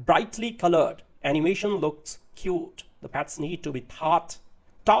the brightly colored animation looks cute, the pets need to be taught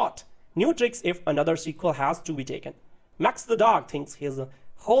new tricks if another sequel has to be taken. Max the dog thinks his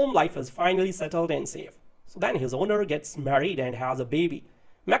home life is finally settled and safe. So then his owner gets married and has a baby.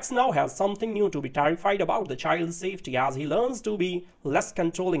 Max now has something new to be terrified about, the child's safety, as he learns to be less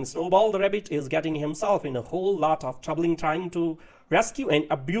controlling. Snowball the rabbit is getting himself in a whole lot of trouble trying to rescue an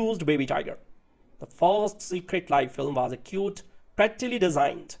abused baby tiger. The first Secret Life film was a cute, prettily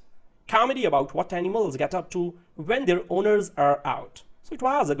designed comedy about what animals get up to when their owners are out. So it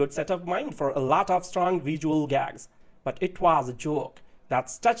was a good set of mind for a lot of strong visual gags, but it was a joke that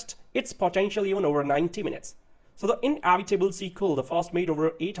stretched its potential even over 90 minutes. So the inevitable sequel, the first made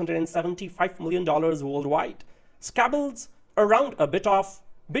over $875 million worldwide, scabbles around a bit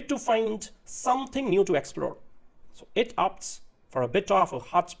to find something new to explore. So it opts for a bit of a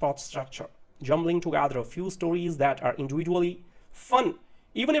hotspot structure, jumbling together a few stories that are individually fun,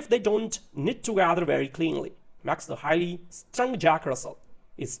 even if they don't knit together very cleanly. Max, the highly strung Jack Russell,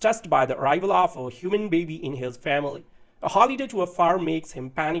 is stressed by the arrival of a human baby in his family. A holiday to a farm makes him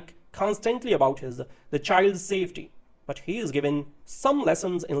panic constantly about the child's safety. but he is given some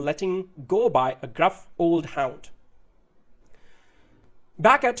lessons in letting go by a gruff old hound.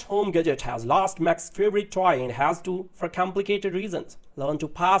 Back at home, Gadget has lost Max's favorite toy and has to, for complicated reasons, learn to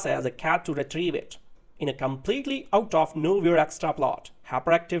pass as a cat to retrieve it. In a completely out-of-nowhere extra plot,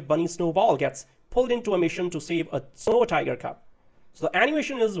 hyperactive bunny Snowball gets pulled into a mission to save a snow tiger cub. So the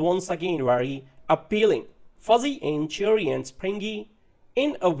animation is once again very appealing, fuzzy and cheery and springy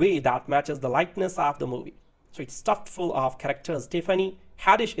in a way that matches the lightness of the movie. So it's stuffed full of characters. Tiffany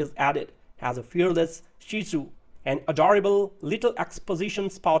Haddish is added as a fearless Shih Tzu, an adorable little exposition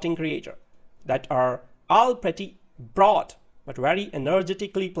spouting creature that are all pretty broad but very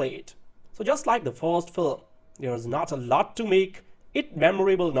energetically played. So just like the first film, there's not a lot to make it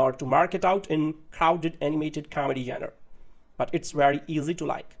memorable nor to mark it out in crowded animated comedy genre. But it's very easy to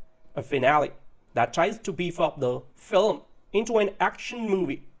like. A finale that tries to beef up the film into an action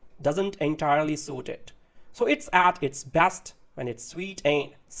movie doesn't entirely suit it. So it's at its best when it's sweet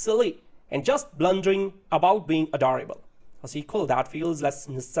and silly and just blundering about being adorable. A sequel that feels less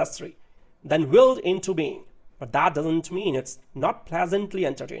necessary than willed into being. But that doesn't mean it's not pleasantly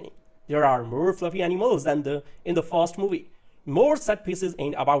entertaining. There are more fluffy animals than in the first movie, more set pieces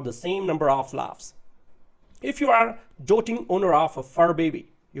and about the same number of laughs. If you are a doting owner of a fur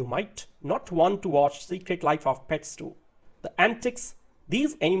baby, you might not want to watch Secret Life of Pets 2. The antics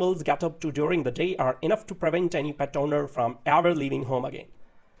these animals get up to during the day are enough to prevent any pet owner from ever leaving home again.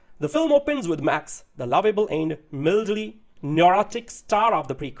 The film opens with Max, the lovable and mildly neurotic star of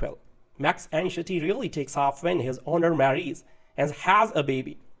the prequel. Max's anxiety really takes off when his owner marries and has a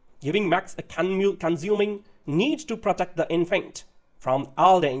baby, giving Max a consuming need to protect the infant from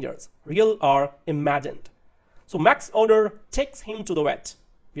all dangers, real or imagined. So Max's owner takes him to the vet,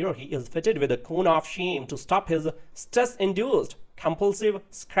 where he is fitted with a cone of shame to stop his stress-induced compulsive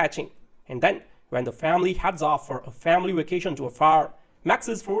scratching. And then, when the family heads off for a family vacation to a farm, Max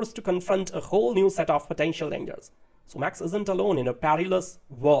is forced to confront a whole new set of potential dangers. So Max isn't alone in a perilous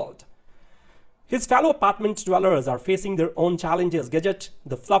world. His fellow apartment dwellers are facing their own challenges. Gadget,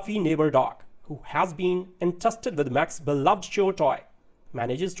 the fluffy neighbor dog, who has been entrusted with Max's beloved show toy,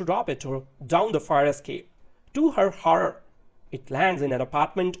 manages to drop it down the fire escape. To her horror, it lands in an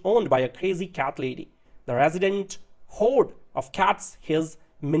apartment owned by a crazy cat lady. The resident horde of cats hiss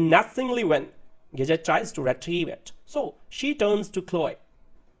menacingly when Gadget tries to retrieve it. So she turns to Chloe,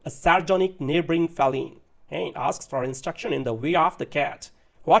 a sardonic neighboring feline, and asks for instruction in the way of the cat.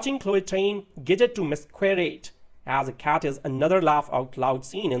 Watching Chloe train Gadget to masquerade as a cat is another laugh out loud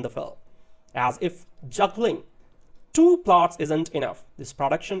scene in the film. As if juggling two plots isn't enough, this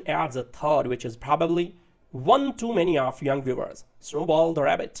production adds a third, which is probably one too many of young viewers. Snowball the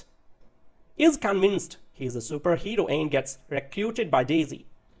rabbit is convinced he is a superhero and gets recruited by Daisy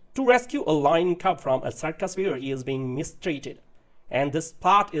to rescue a lion cub from a circus where he is being mistreated. And this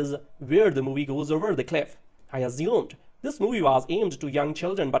part is where the movie goes over the cliff. I assumed this movie was aimed to young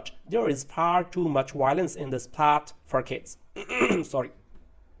children, but there is far too much violence in this plot for kids. Sorry.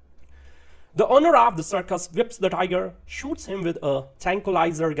 The owner of the circus whips the tiger, shoots him with a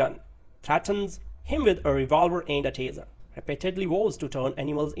tranquilizer gun, threatens him with a revolver and a taser, repeatedly vows to turn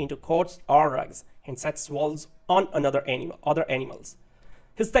animals into coats or rugs, and sets walls on other animals.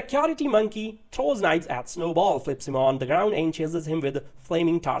 His security monkey throws knives at Snowball, flips him on the ground, and chases him with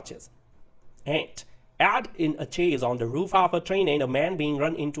flaming torches. And add in a chase on the roof of a train and a man being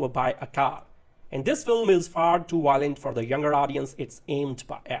run into by a car. And this film is far too violent for the younger audience it's aimed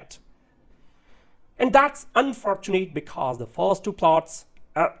at. And that's unfortunate because the first two plots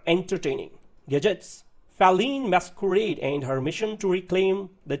are entertaining. Gadget's feline masquerade and her mission to reclaim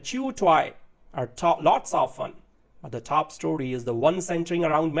the chew toy are lots of fun. But the top story is the one centering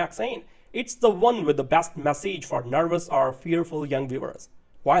around Max, and it's the one with the best message for nervous or fearful young viewers.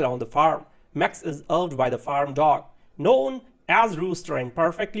 While on the farm, Max is served by the farm dog, known as Rooster and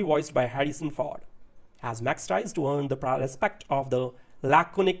perfectly voiced by Harrison Ford. As Max tries to earn the respect of the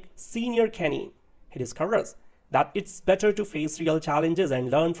laconic senior canine, he discovers that it's better to face real challenges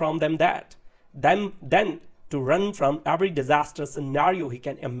and learn from them than to run from every disastrous scenario he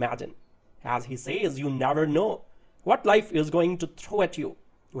can imagine. As he says, you never know what life is going to throw at you.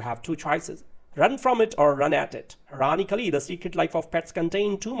 You have two choices: run from it or run at it. Ironically, The Secret Life of Pets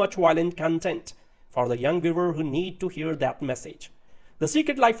contain too much violent content for the young viewer who need to hear that message. The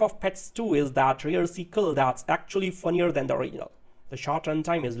Secret Life of Pets 2 is that rare sequel that's actually funnier than the original. The short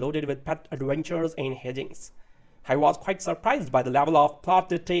runtime is loaded with pet adventures and hijinks. I was quite surprised by the level of plot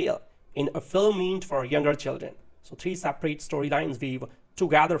detail in a film meant for younger children. So 3 separate storylines weave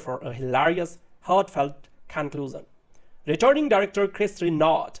together for a hilarious, heartfelt conclusion. Returning director Chris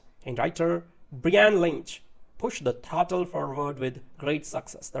Renaud and writer Brian Lynch push the throttle forward with great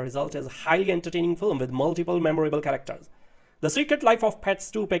success. The result is a highly entertaining film with multiple memorable characters. The Secret Life of Pets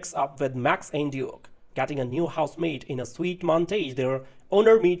 2 picks up with Max and Duke getting a new housemate. In a sweet montage, their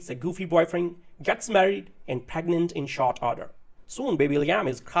owner meets a goofy boyfriend, gets married and pregnant in short order. Soon, baby Liam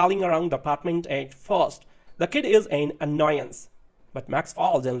is crawling around the apartment. At first, the kid is an annoyance, but Max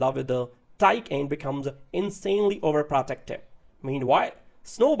falls in love with the tyke and becomes insanely overprotective. Meanwhile,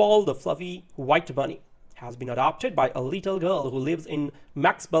 Snowball, the fluffy white bunny, has been adopted by a little girl who lives in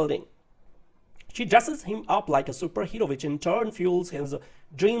Max's building. She dresses him up like a superhero, which in turn fuels his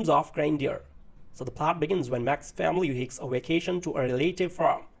dreams of grandeur. So the plot begins when Max's family takes a vacation to a relative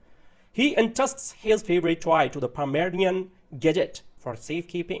farm. He entrusts his favorite toy to the Pomeranian Gadget for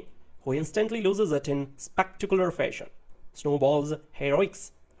safekeeping, who instantly loses it in spectacular fashion. Snowball's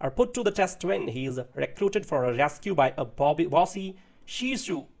heroics are put to the test when he is recruited for a rescue by a bossy Shih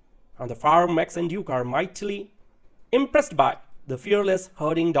Tzu. On the farm, Max and Duke are mightily impressed by the fearless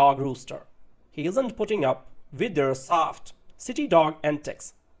herding dog Rooster. He isn't putting up with their soft city dog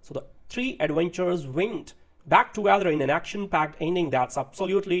antics, so the three adventurers went back together in an action-packed ending that's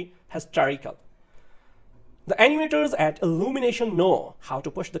absolutely hysterical. The animators at Illumination know how to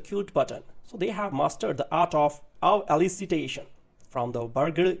push the cute button, so they have mastered the art of elicitation. From the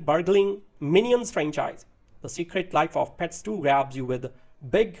burgling Minions franchise, The Secret Life of Pets 2 grabs you with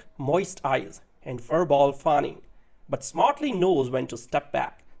big, moist eyes and furball fawning, but smartly knows when to step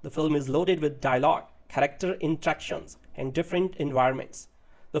back. The film is loaded with dialogue, character interactions, and different environments.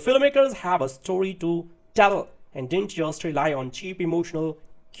 The filmmakers have a story to tell and didn't just rely on cheap emotional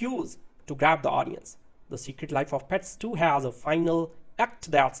cues to grab the audience. The Secret Life of Pets 2 has a final act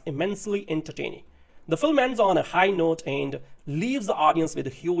that's immensely entertaining. The film ends on a high note and leaves the audience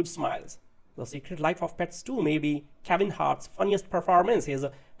with huge smiles. The Secret Life of Pets 2 may be Kevin Hart's funniest performance. His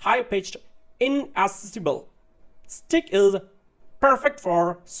high-pitched, inaccessible stick is perfect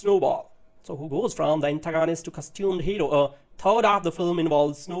for Snowball, so who goes from the antagonist to costumed hero. A third of the film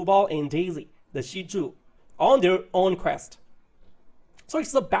involves Snowball and Daisy, the Shih Tzu, on their own quest. So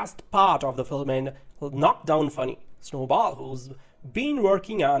it's the best part of the film and knockdown funny. Snowball, who's been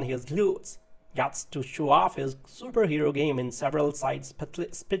working on his glutes, gets to show off his superhero game in several side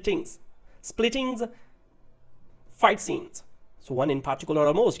splittings fight scenes. So one in particular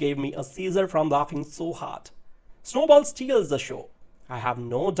almost gave me a seizure from laughing so hard. Snowball steals the show. I have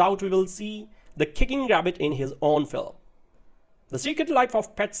no doubt we will see the kicking rabbit in his own film. The Secret Life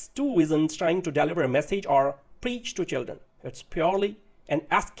of Pets 2 isn't trying to deliver a message or preach to children. It's purely an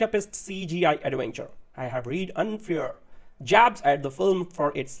escapist CGI adventure. I have read unfair jabs at the film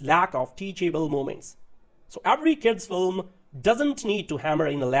for its lack of teachable moments. So every kid's film doesn't need to hammer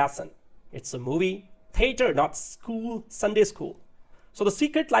in a lesson. It's a movie theater, not Sunday school. So The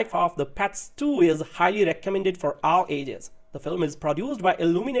Secret Life of the Pets 2 is highly recommended for all ages. The film is produced by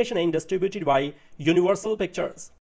Illumination and distributed by Universal Pictures.